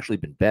 Lankinen's actually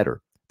been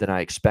better than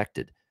I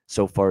expected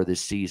so far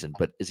this season,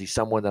 but is he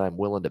someone that I'm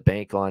willing to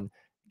bank on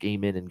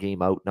game in and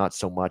game out? Not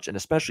so much, and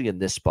especially in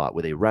this spot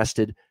with a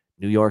rested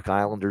New York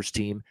Islanders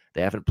team.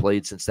 They haven't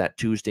played since that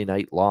Tuesday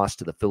night loss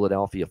to the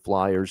Philadelphia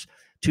Flyers.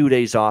 2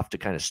 days off to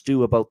kind of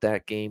stew about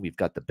that game. We've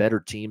got the better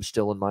team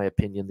still, in my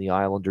opinion, the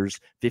Islanders,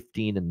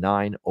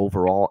 15-9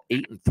 overall,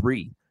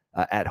 8-3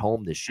 at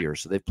home this year.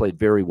 So they've played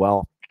very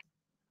well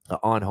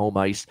on home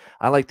ice.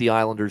 I like the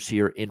Islanders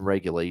here in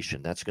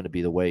regulation. That's going to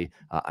be the way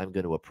I'm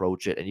going to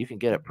approach it. And you can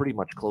get it pretty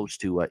much close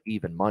to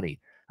even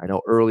money. I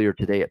know earlier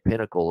today at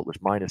Pinnacle, it was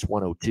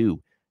 -102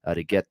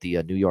 to get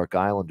the New York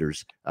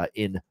Islanders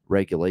in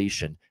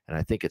regulation. And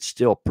I think it's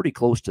still pretty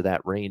close to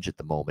that range at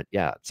the moment.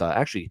 Yeah, it's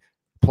actually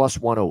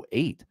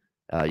 +108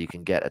 you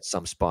can get at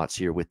some spots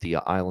here with the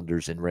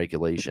Islanders in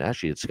regulation.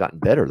 Actually, it's gotten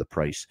better, the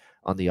price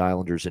on the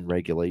Islanders in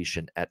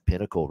regulation at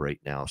Pinnacle right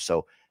now.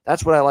 So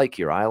that's what I like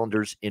here.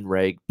 Islanders in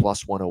reg,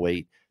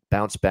 +108,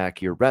 bounce back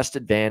here. Rest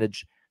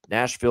advantage,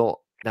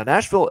 Nashville. Now,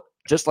 Nashville,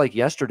 just like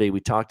yesterday, we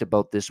talked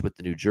about this with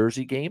the New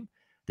Jersey game.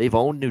 They've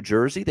owned New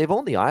Jersey. They've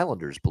owned the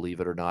Islanders, believe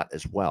it or not,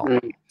 as well.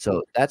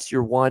 So that's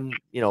your one,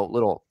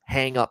 little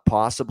hang up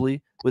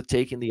possibly with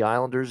taking the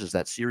Islanders, is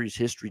that series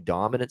history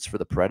dominance for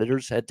the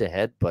Predators head to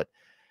head. But,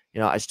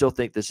 I still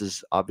think this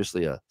is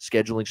obviously a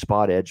scheduling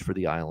spot edge for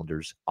the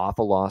Islanders. Off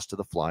a loss to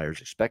the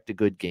Flyers. Expect a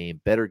good game.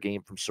 Better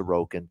game from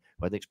Sorokin,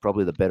 who I think is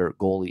probably the better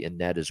goalie in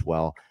net as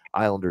well.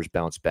 Islanders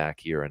bounce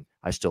back here, and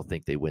I still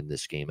think they win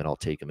this game, and I'll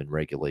take them in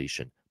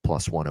regulation,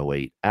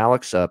 +108.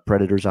 Alex,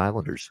 Predators,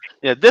 Islanders.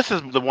 Yeah, this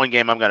is the one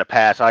game I'm going to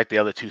pass. I like the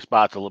other two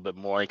spots a little bit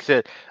more. Like I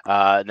said,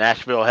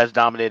 Nashville has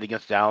dominated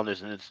against the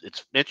Islanders, and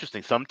it's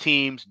interesting. Some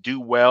teams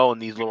do well in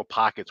these little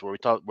pockets where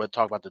we'll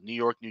talk about the New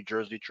York, New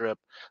Jersey trip,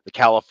 the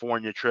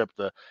California trip,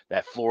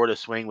 that Florida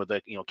swing with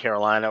the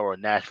Carolina or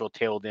Nashville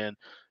tailed in.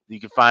 You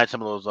can find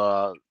some of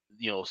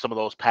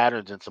those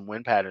patterns and some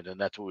win patterns,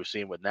 and that's what we're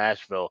seeing with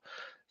Nashville.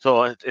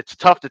 So it's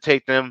tough to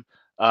take them.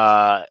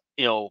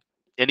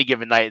 Any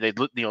given night they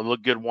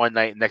look good one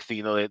night, next thing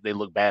you know they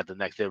look bad the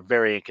next. They're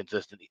very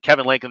inconsistent.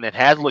 Kevin Lankinen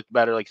has looked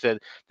better, like I said,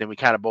 than we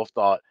kind of both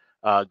thought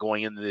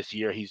going into this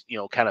year. He's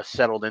kind of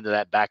settled into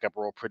that backup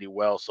role pretty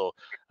well. So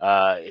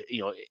I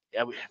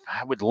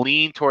would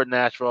lean toward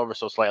Nashville ever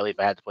so slightly if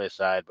I had to play a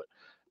side,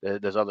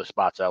 but there's other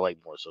spots I like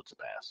more, so it's a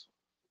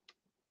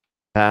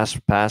pass.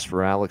 Pass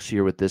for Alex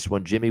here with this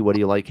one. Jimmy, what do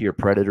you like here?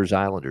 Predators,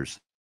 Islanders.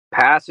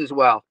 Pass as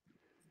well.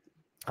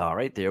 All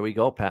right, there we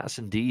go. Pass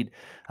indeed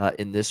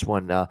in this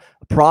one.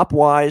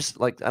 Prop-wise,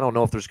 I don't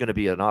know if there's going to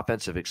be an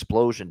offensive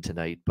explosion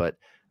tonight, but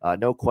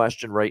no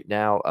question right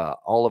now,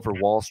 Oliver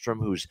Wahlstrom,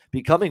 who's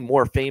becoming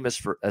more famous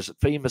for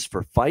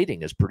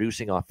fighting, is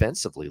producing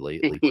offensively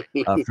lately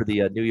for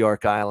the New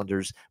York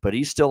Islanders. But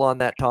he's still on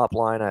that top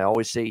line. I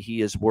always say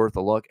he is worth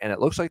a look, and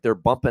it looks like they're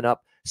bumping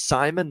up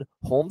Simon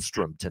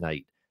Holmstrom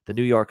tonight, the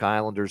New York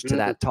Islanders, to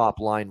that top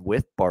line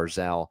with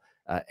Barzal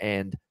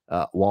and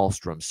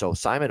Wahlstrom. So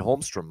Simon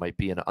Holmstrom might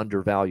be an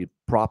undervalued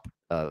prop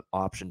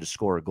option to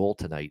score a goal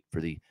tonight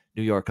for the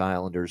New York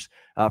Islanders.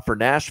 For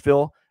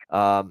Nashville, we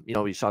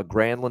saw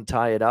Granlund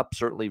tie it up.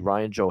 Certainly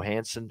Ryan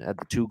Johansson had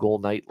the 2-goal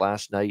night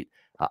last night.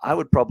 I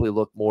would probably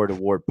look more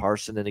toward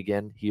Parsonen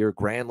again here.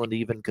 Granlund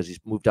even, because he's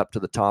moved up to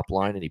the top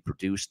line and he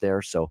produced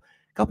there. So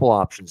a couple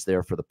options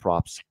there for the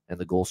props and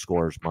the goal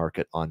scorers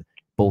market on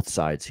both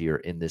sides here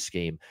in this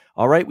game.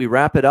 All right, we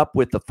wrap it up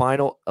with the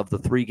final of the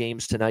 3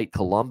 games tonight,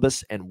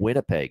 Columbus and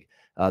Winnipeg.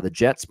 The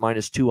Jets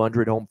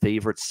 -200 home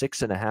favorites,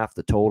 6.5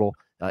 the total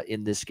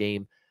in this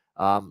game.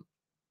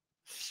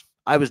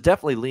 I was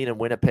definitely leaning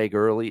Winnipeg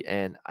early,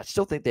 and I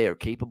still think they are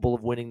capable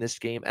of winning this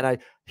game. And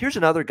here's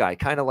another guy,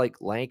 kind of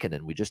like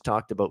Lankinen, we just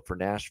talked about for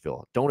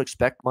Nashville. Don't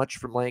expect much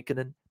from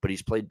Lankinen, but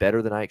he's played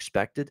better than I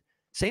expected.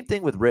 Same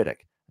thing with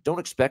Riddick. Don't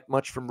expect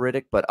much from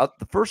Riddick, but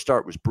the first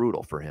start was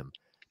brutal for him.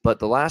 but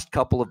the last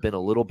couple have been a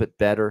little bit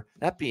better.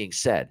 That being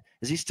said,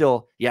 is he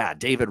still,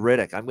 David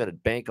Riddick, I'm going to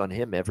bank on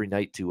him every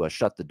night to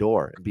shut the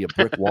door and be a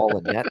brick wall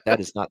in net? That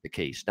is not the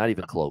case, not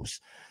even close.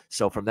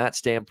 So from that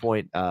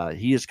standpoint,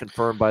 he is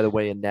confirmed, by the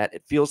way, in net.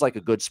 It feels like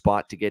a good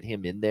spot to get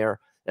him in there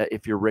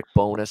if you're Rick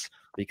Bowness,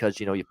 because,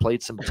 you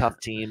played some tough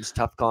teams,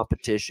 tough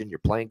competition. You're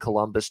playing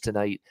Columbus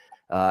tonight,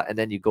 and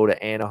then you go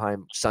to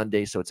Anaheim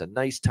Sunday. So it's a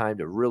nice time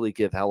to really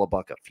give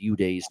Hellebuck a few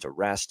days to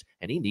rest,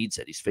 and he needs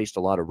it. He's faced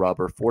a lot of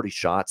rubber, 40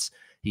 shots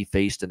he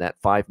faced in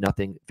that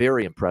 5-0,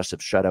 very impressive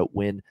shutout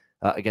win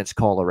against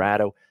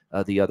Colorado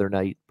the other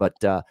night. But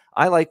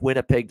I like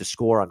Winnipeg to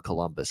score on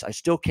Columbus. I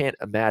still can't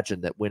imagine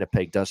that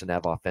Winnipeg doesn't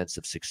have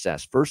offensive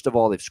success. First of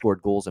all, they've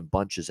scored goals in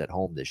bunches at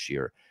home this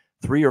year.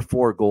 3 or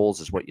 4 goals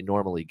is what you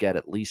normally get,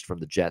 at least from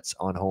the Jets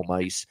on home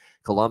ice.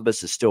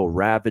 Columbus is still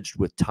ravaged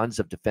with tons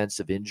of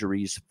defensive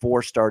injuries.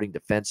 4 starting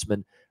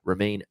defensemen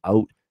remain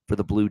out for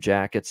the Blue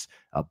Jackets.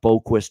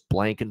 Boquist,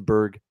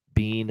 Blankenberg,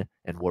 Bean,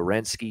 and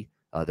Werenski.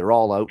 They're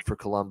all out for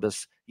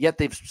Columbus. Yet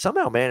they've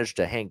somehow managed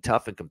to hang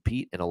tough and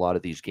compete in a lot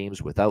of these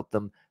games without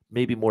them.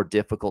 Maybe more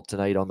difficult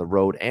tonight on the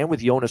road. And with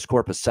Jonas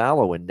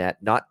Korpisalo in net,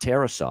 not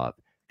Tarasov.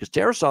 Because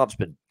Tarasov's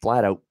been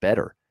flat out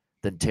better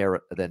than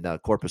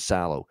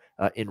Korpisalo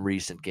in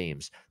recent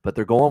games. But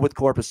they're going with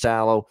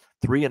Korpisalo,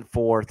 3-4,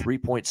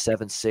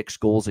 3.76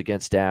 goals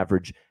against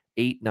average,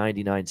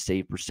 .899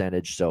 save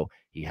percentage. So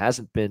he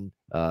hasn't been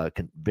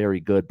very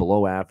good,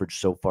 below average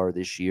so far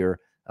this year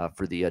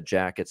for the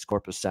Jackets.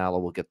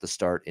 Korpisalo will get the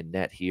start in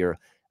net here.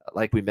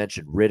 Like we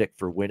mentioned, Riddick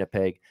for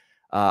Winnipeg.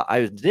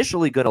 I was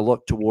initially going to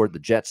look toward the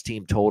Jets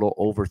team total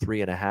over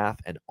 3.5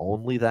 and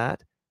only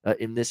that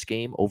in this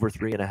game, over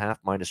 3.5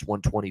 minus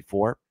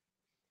 124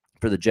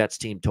 for the Jets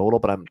team total.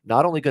 But I'm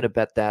not only going to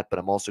bet that, but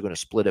I'm also going to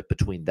split it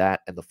between that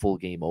and the full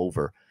game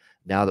over.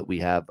 Now that we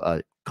have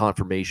a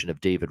confirmation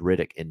of David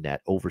Riddick in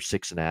net, over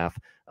 6.5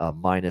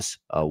 minus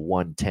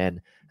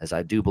 110, as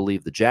I do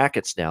believe the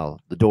Jackets now,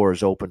 the door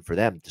is open for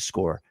them to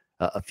score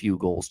a few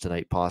goals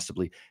tonight,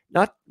 possibly.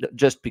 Not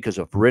just because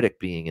of Riddick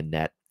being in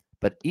net,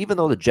 but even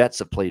though the Jets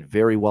have played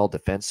very well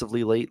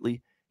defensively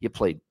lately, you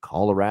played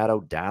Colorado,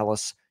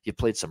 Dallas, you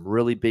played some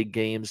really big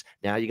games.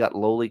 Now you got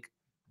lowly,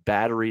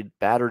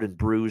 battered and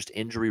bruised,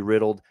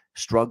 injury-riddled,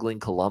 struggling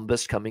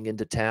Columbus coming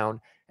into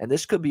town. And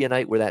this could be a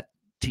night where that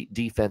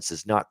defense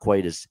is not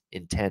quite as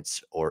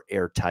intense or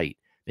airtight.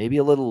 Maybe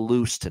a little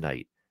loose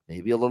tonight.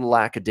 Maybe a little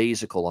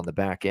lackadaisical on the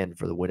back end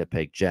for the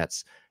Winnipeg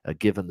Jets,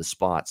 given the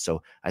spot.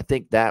 So I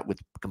think that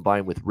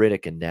combined with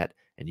Riddick in net,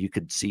 and you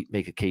could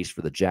make a case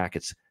for the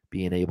Jackets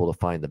being able to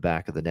find the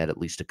back of the net at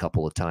least a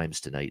couple of times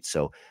tonight.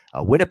 So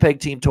Winnipeg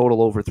team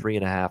total over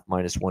 3.5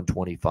 minus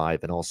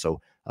 125, and also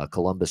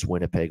Columbus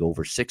Winnipeg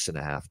over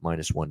 6.5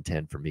 minus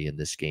 110 for me in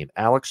this game.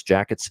 Alex,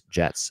 Jackets,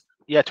 Jets.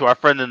 Yeah, to our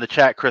friend in the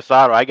chat, Chris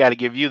Otto, I got to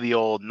give you the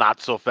old not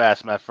so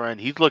fast, my friend.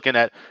 He's looking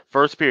at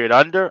first period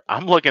under.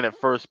 I'm looking at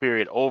first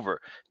period over.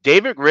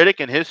 David Riddick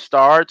and his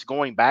starts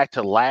going back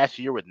to last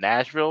year with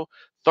Nashville,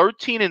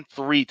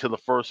 13-3 to the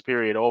first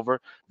period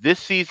over. This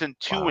season,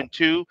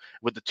 2-2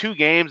 with the 2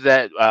 games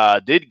that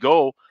did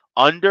go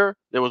under.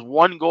 There was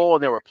 1 goal,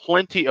 and there were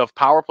plenty of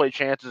power play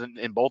chances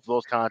in both of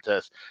those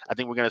contests. I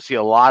think we're going to see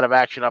a lot of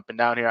action up and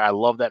down here. I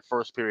love that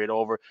first period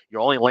over.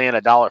 You're only laying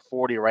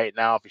 $1.40 right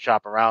now if you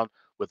shop around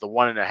with the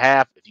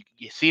 1.5. If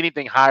you see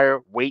anything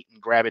higher, wait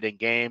and grab it in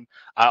game.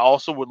 I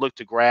also would look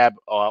to grab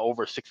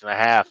over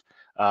 6.5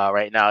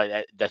 right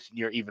now. That's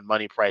near even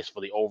money price for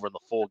the over in the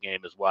full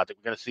game as well. I think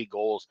we're going to see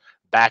goals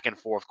back and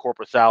forth.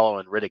 Korpisalo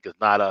and Riddick is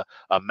not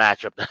a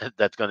matchup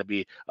that's going to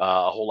be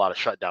a whole lot of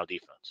shutdown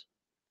defense.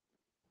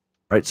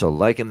 All right, so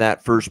liking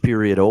that first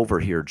period over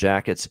here,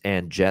 Jackets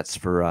and Jets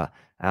for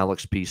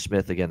Alex P.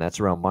 Smith. Again,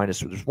 that's around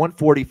there's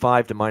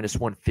 145 to minus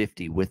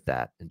 150 with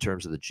that in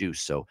terms of the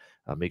juice. So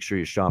make sure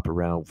you shop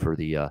around for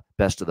the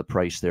best of the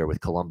price there with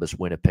Columbus,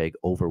 Winnipeg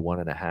over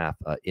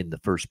 1.5 in the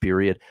first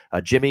period.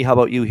 Jimmy, how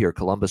about you here?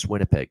 Columbus,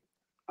 Winnipeg.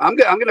 I'm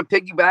going to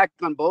piggyback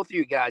on both of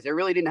you guys. I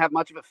really didn't have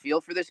much of a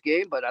feel for this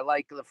game, but I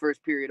like the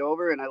first period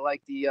over, and I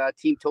like the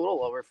team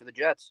total over for the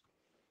Jets.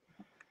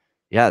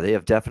 Yeah, they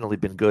have definitely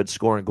been good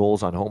scoring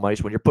goals on home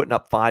ice. When you're putting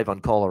up 5 on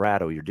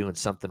Colorado, you're doing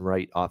something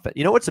right off it.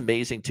 You know what's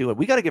amazing, too? And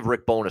we got to give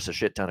Rick Bowness a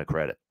shit ton of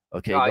credit.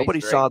 Okay, nobody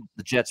saw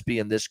the Jets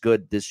being this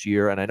good this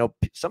year. And I know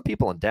some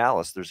people in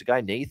Dallas, there's a guy,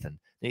 Nathan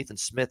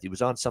Smith. He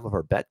was on some of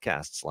our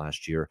betcasts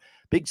last year.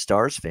 Big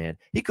Stars fan.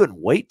 He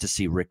couldn't wait to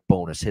see Rick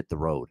Bowness hit the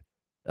road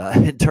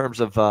in terms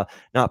of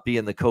not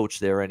being the coach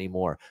there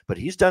anymore. But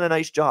he's done a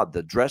nice job.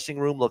 The dressing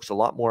room looks a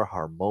lot more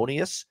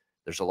harmonious.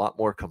 There's a lot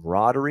more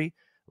camaraderie.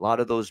 A lot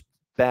of those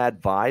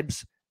bad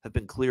vibes have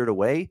been cleared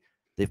away.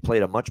 They've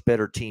played a much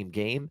better team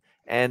game,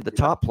 and the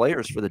top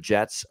players for the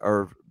Jets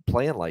are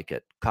playing like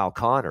it. Kyle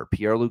Connor,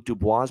 Pierre-Luc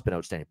Dubois has been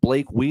outstanding.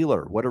 Blake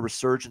Wheeler, what a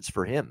resurgence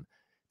for him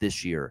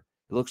this year.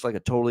 He looks like a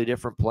totally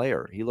different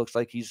player. He looks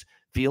like he's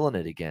feeling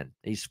it again.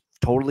 He's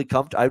totally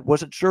comfortable. I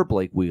wasn't sure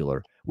Blake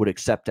Wheeler would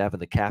accept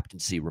having the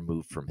captaincy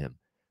removed from him,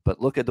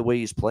 but look at the way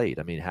he's played.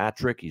 I mean, hat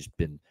trick. He's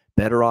been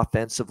better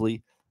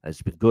offensively.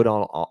 It's been good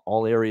on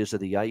all areas of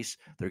the ice.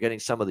 They're getting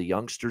some of the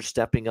youngsters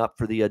stepping up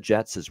for the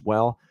Jets as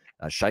well.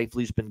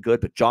 Scheifele's been good,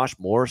 but Josh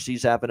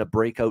Morrissey's having a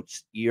breakout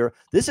year.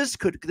 This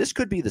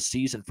could be the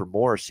season for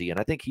Morrissey, and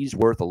I think he's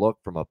worth a look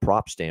from a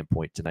prop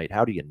standpoint tonight.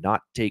 How do you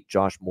not take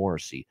Josh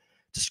Morrissey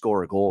to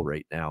score a goal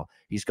right now?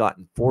 He's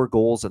gotten 4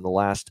 goals in the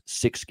last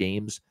 6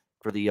 games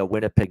for the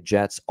Winnipeg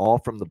Jets, all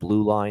from the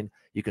blue line.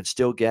 You can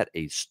still get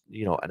an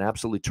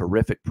absolutely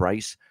terrific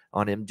price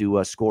on him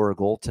to score a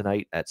goal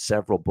tonight at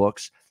several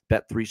books.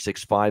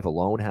 Bet365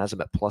 alone has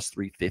him at plus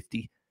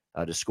 350.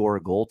 To score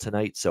a goal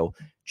tonight. So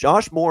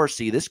Josh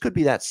Morrissey, this could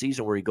be that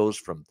season where he goes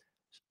from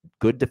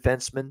good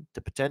defenseman to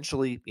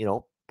potentially,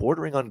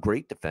 bordering on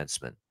great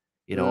defenseman,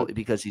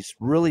 because he's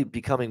really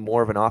becoming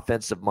more of an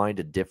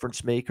offensive-minded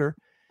difference maker.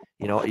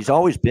 He's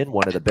always been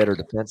one of the better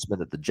defensemen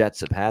that the Jets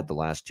have had the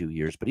last 2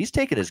 years, but he's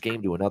taken his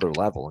game to another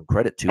level, and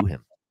credit to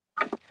him.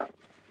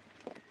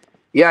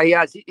 Yeah, he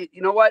has.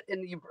 You know what?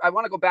 And I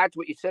want to go back to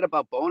what you said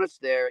about Bonus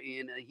there.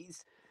 And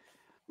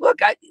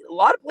Look, a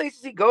lot of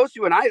places he goes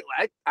to, and I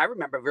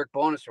remember Rick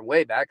Bonus from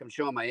way back. I'm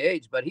showing my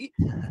age, but he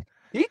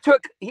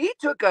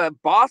took a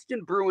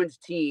Boston Bruins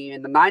team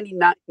in the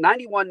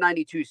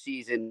 91-92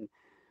 season.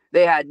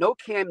 They had no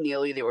Cam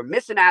Neely. They were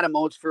missing Adam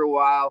Oates for a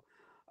while.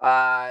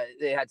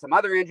 They had some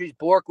other injuries.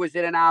 Bork was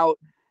in and out,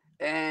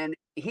 and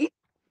he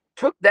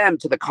took them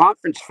to the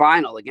conference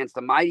final against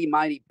the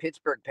mighty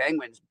Pittsburgh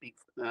Penguins.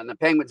 And the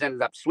Penguins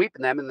ended up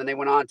sweeping them, and then they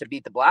went on to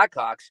beat the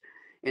Blackhawks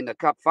in the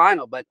Cup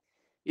final. But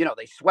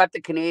they swept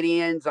the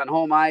Canadians on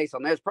home ice.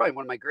 And that's probably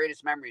one of my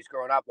greatest memories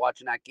growing up,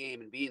 watching that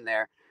game and being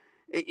there.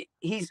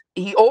 He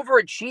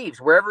overachieves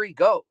wherever he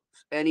goes,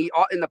 and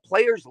the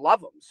players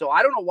love him. So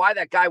I don't know why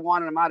that guy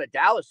wanted him out of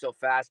Dallas so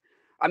fast.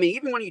 I mean,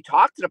 even when you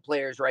talk to the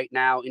players right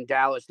now in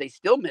Dallas, they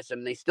still miss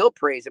him. They still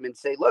praise him and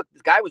say, look,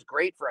 this guy was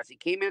great for us. He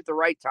came in at the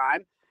right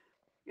time,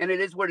 and it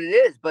is what it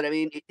is. But, I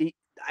mean,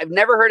 I've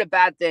never heard a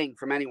bad thing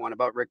from anyone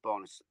about Rick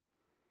Bonus.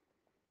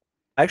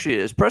 Actually,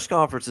 his press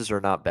conferences are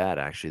not bad.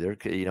 Actually,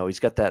 they're he's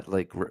got that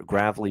like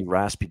gravelly,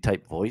 raspy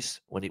type voice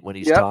when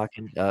he's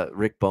talking.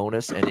 Rick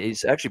Bonus, and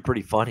he's actually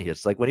pretty funny.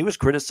 It's like when he was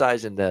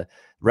criticizing the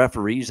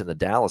referees in the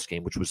Dallas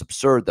game, which was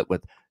absurd that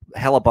with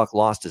Hellebuck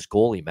lost his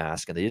goalie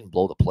mask and they didn't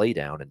blow the play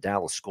down, and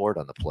Dallas scored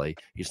on the play.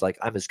 He's like,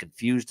 I'm as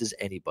confused as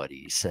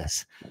anybody. He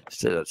says,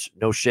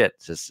 no shit,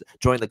 just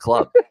join the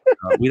club.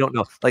 We don't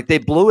know. Like they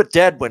blew it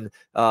dead when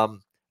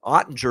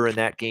Ottinger in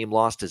that game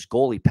lost his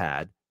goalie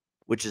pad,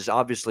 which is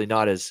obviously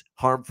not as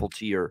harmful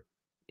to your,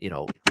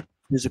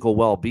 physical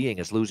well-being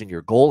as losing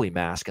your goalie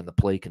mask and the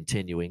play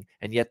continuing.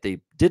 And yet they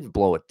didn't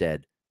blow it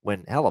dead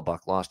when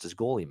Hellebuck lost his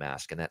goalie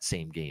mask in that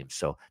same game.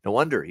 So no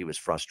wonder he was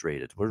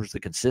frustrated. Where's the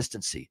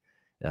consistency?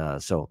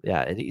 And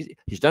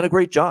he's done a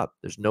great job.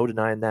 There's no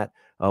denying that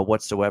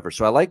whatsoever.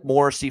 So I like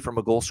Morrissey from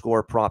a goal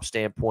scorer prop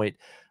standpoint.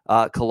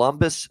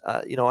 Columbus,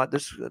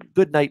 there's a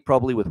good night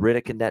probably with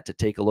Riddick and net to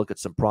take a look at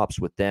some props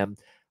with them.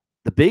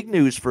 The big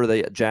news for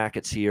the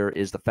Jackets here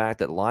is the fact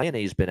that Laine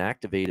has been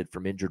activated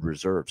from injured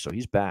reserve, so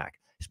he's back.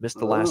 He's missed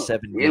the last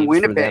 7 games in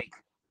Winnipeg.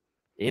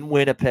 In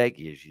Winnipeg,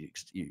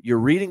 you're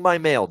reading my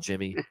mail,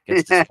 Jimmy.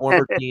 Against his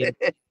former team,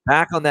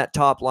 back on that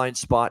top line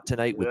spot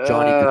tonight with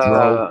Johnny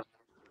Gaudreau.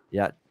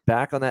 Yeah,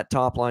 back on that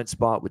top line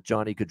spot with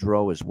Johnny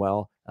Gaudreau as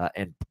well,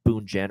 and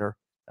Boone Jenner.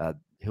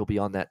 He'll be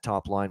on that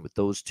top line with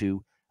those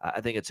two.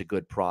 I think it's a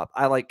good prop.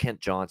 I like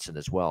Kent Johnson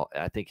as well.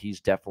 I think he's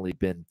definitely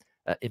been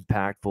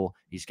impactful.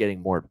 He's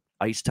getting more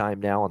ice time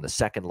now on the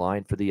second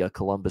line for the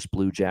Columbus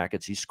Blue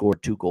Jackets. He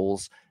scored 2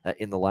 goals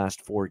in the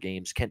last 4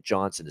 games. Kent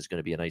Johnson is going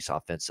to be a nice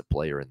offensive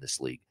player in this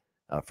league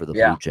for the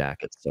Blue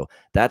Jackets. So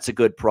that's a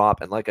good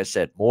prop. And like I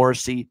said,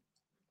 Morrissey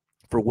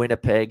for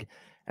Winnipeg.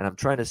 And I'm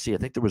trying to see, I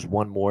think there was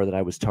one more that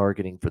I was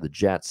targeting for the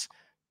Jets.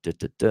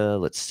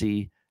 Let's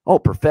see. Oh,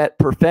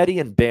 Perfetti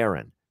and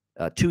Barron.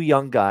 2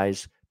 young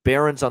guys.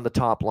 Barron's on the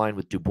top line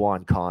with Dubois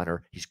and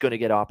Connor. He's going to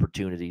get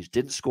opportunities.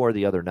 Didn't score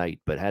the other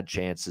night, but had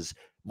chances.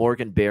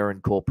 Morgan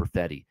Barron, Cole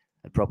Perfetti.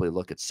 I'd probably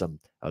look at some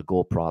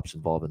goal props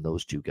involving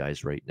those 2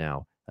 guys right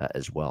now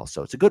as well.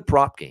 So it's a good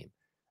prop game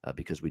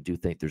because we do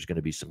think there's going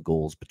to be some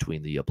goals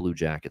between the Blue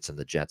Jackets and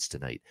the Jets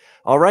tonight.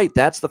 All right,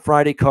 that's the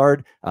Friday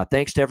card.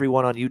 Thanks to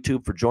everyone on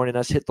YouTube for joining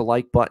us. Hit the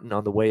like button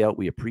on the way out.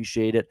 We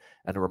appreciate it.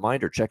 And a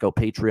reminder, check out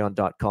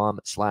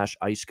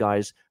patreon.com/Ice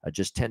Guys.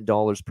 Just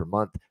 $10 per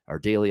month. Our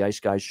daily Ice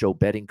Guys show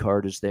betting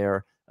card is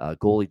there.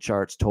 Goalie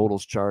charts,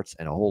 totals charts,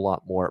 and a whole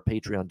lot more.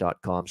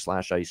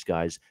 Patreon.com/Ice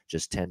Guys,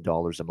 just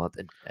 $10 a month.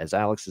 And as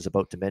Alex is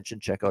about to mention,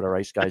 check out our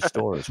Ice Guys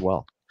store as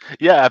well.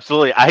 Yeah,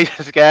 absolutely.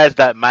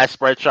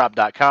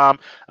 iceguys.myspreadshop.com.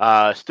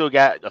 Still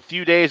got a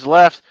few days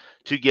left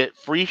to get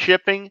free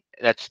shipping.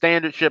 That's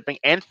standard shipping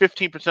and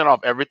 15%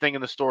 off everything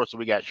in the store. So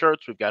we got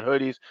shirts, we've got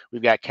hoodies,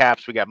 we've got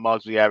caps, we got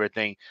mugs, we got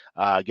everything.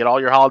 Get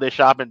all your holiday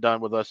shopping done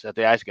with us at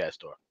the Ice Guys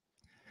store.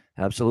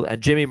 Absolutely.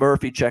 And Jimmy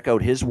Murphy, check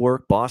out his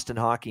work,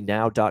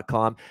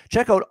 bostonhockeynow.com.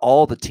 Check out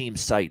all the team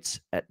sites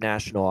at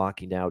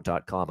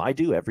nationalhockeynow.com. I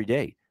do every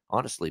day,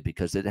 honestly,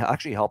 because it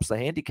actually helps the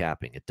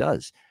handicapping. It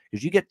does.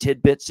 because you get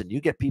tidbits and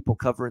you get people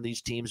covering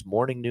these teams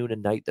morning, noon,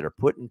 and night that are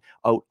putting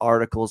out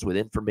articles with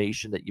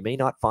information that you may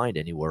not find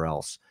anywhere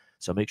else.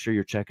 So make sure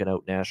you're checking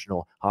out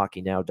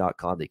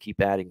nationalhockeynow.com. They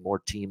keep adding more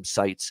team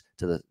sites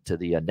to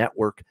the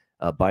network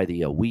by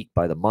the week,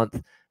 by the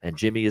month. And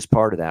Jimmy is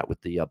part of that with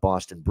the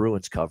Boston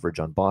Bruins coverage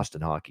on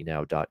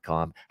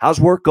bostonhockeynow.com. How's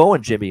work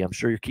going, Jimmy? I'm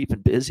sure you're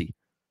keeping busy.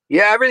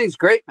 Yeah, everything's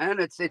great, man.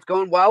 It's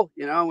going well.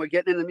 You know, we're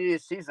getting in the media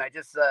season. I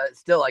just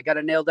I got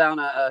to nail down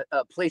a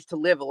place to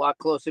live a lot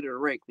closer to the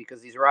rink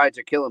because these rides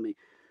are killing me.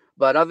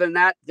 But other than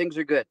that, things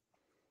are good.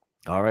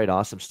 All right,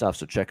 awesome stuff.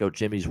 So check out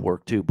Jimmy's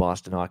work too,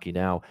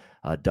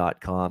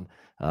 bostonhockeynow.com.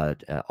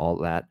 All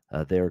that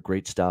there,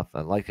 great stuff.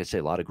 And like I say,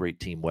 a lot of great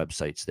team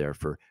websites there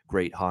for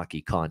great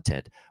hockey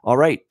content. All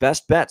right,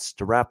 best bets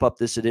to wrap up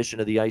this edition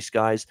of the Ice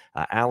Guys.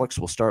 Alex,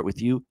 we'll start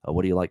with you.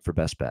 What do you like for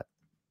best bet?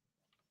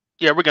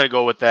 Yeah, we're going to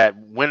go with that.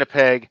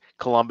 Winnipeg,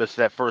 Columbus,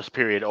 that first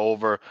period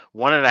over.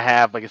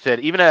 1.5, like I said,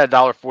 even at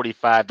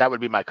 $1.45, that would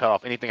be my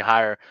cutoff. Anything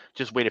higher,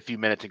 just wait a few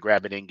minutes and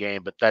grab it in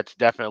game. But that's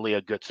definitely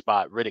a good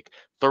spot. Riddick,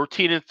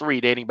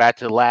 13-3, dating back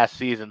to the last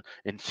season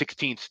in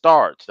 16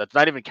 starts. That's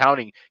not even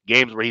counting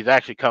games where he's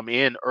actually come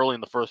in early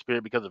in the first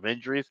period because of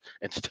injuries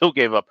and still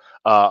gave up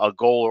a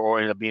goal or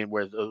ended up being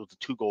where it was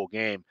a 2-goal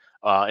game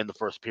in the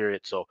first period.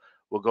 So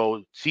we'll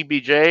go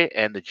CBJ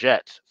and the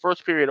Jets.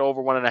 First period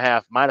over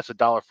 1.5, minus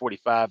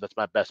 $1.45. That's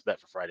my best bet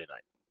for Friday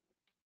night.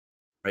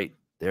 Right.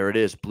 There it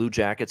is. Blue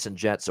Jackets and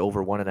Jets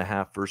over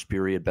 1.5 first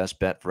period. Best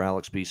bet for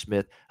Alex B.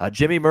 Smith.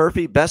 Jimmy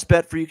Murphy, best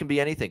bet for you can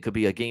be anything. Could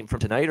be a game from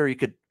tonight, or you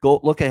could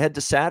go look ahead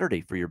to Saturday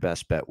for your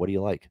best bet. What do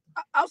you like?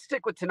 I'll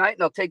stick with tonight,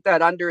 and I'll take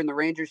that under in the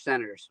Rangers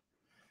Senators.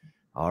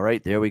 All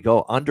right, there we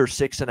go. Under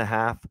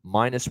 6.5,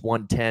 minus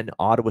 110,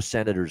 Ottawa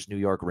Senators, New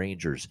York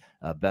Rangers.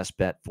 Best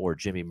bet for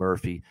Jimmy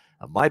Murphy.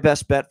 My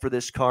best bet for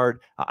this card,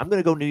 I'm going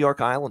to go New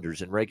York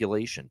Islanders in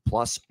regulation,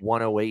 plus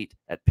 108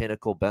 at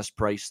Pinnacle. Best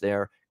price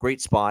there.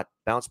 Great spot.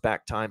 Bounce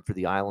back time for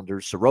the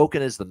Islanders.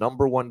 Sorokin is the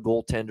 #1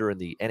 goaltender in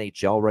the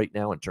NHL right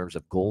now in terms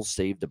of goals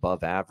saved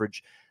above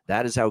average.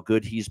 That is how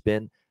good he's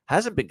been.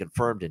 Hasn't been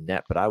confirmed in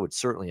net, but I would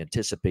certainly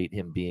anticipate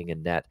him being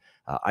in net.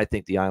 I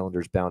think the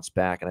Islanders bounce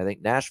back, and I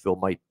think Nashville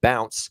might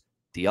bounce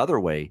the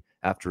other way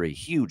after a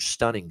huge,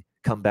 stunning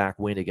comeback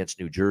win against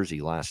New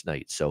Jersey last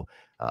night. So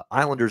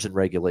Islanders in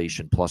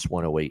regulation, plus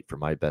 108 for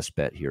my best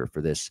bet here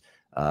for this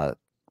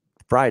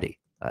Friday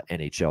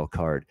NHL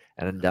card.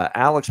 And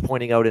Alex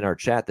pointing out in our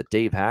chat that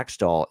Dave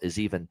Hackstall is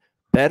even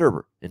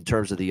better in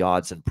terms of the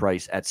odds and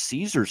price at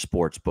Caesars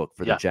Sportsbook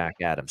for the Jack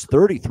Adams,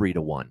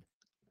 33-1.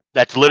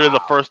 That's literally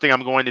the first thing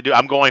I'm going to do.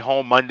 I'm going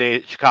home Monday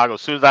to Chicago.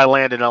 As soon as I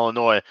land in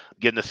Illinois, I'm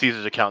getting the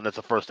Caesars account, and that's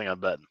the first thing I'm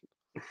betting.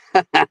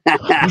 You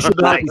should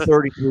not be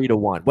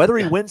 33-1. Whether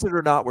he wins it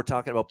or not, we're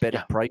talking about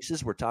betting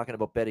prices. We're talking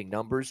about betting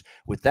numbers.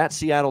 With that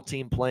Seattle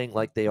team playing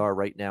like they are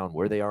right now and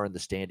where they are in the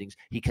standings,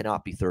 he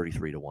cannot be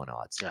 33-1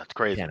 odds. Yeah, it's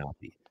crazy. He cannot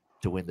be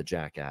to win the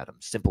Jack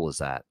Adams. Simple as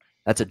that.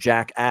 That's a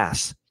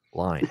jackass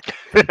line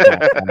right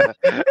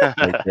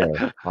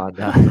there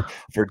on,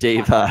 for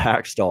Dave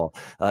Hackstall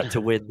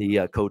to win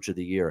the Coach of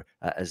the Year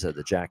as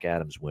the Jack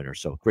Adams winner.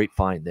 So great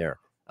find there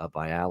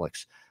by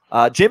Alex.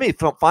 Jimmy,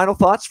 final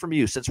thoughts from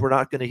you since we're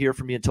not going to hear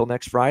from you until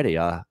next Friday.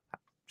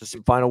 Just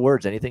some final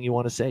words. Anything you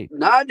want to say?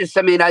 No, I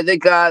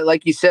think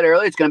like you said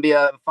earlier, it's going to be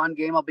a fun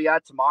game I'll be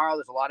at tomorrow.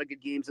 There's a lot of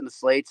good games in the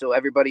slate. So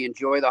everybody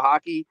enjoy the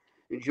hockey,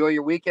 enjoy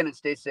your weekend, and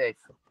stay safe.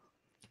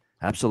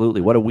 Absolutely.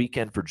 What a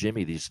weekend for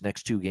Jimmy, these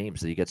next two games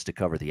that he gets to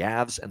cover, the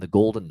Avs and the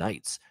Golden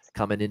Knights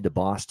coming into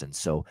Boston.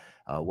 So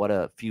what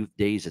a few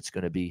days it's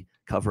going to be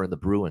covering the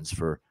Bruins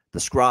for the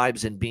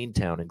scribes in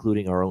Beantown,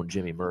 including our own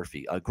Jimmy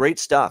Murphy. Great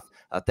stuff.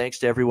 Thanks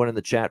to everyone in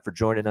the chat for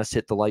joining us.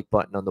 Hit the like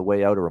button on the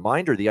way out. A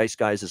reminder, the Ice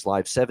Guys is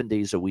live 7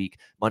 days a week,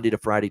 Monday to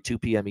Friday, 2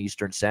 p.m.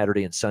 Eastern,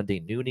 Saturday and Sunday,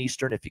 noon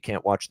Eastern. If you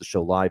can't watch the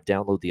show live,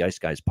 download the Ice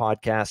Guys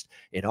podcast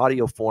in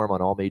audio form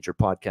on all major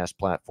podcast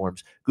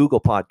platforms,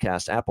 Google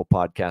Podcasts, Apple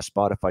Podcasts,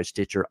 Spotify,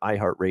 Stitcher,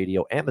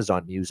 iHeartRadio,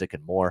 Amazon Music,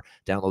 and more.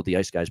 Download the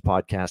Ice Guys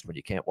podcast when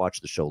you can't watch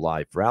the show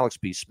live. For Alex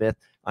B. Smith,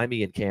 I'm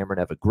Ian Cameron.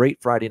 Have a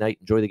great Friday night.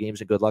 Enjoy the games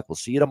and good luck. We'll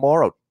see you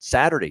tomorrow,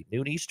 Saturday,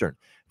 noon Eastern,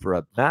 for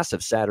a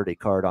massive Saturday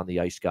card on the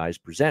Ice Guys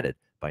presented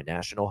by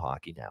National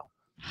Hockey Now.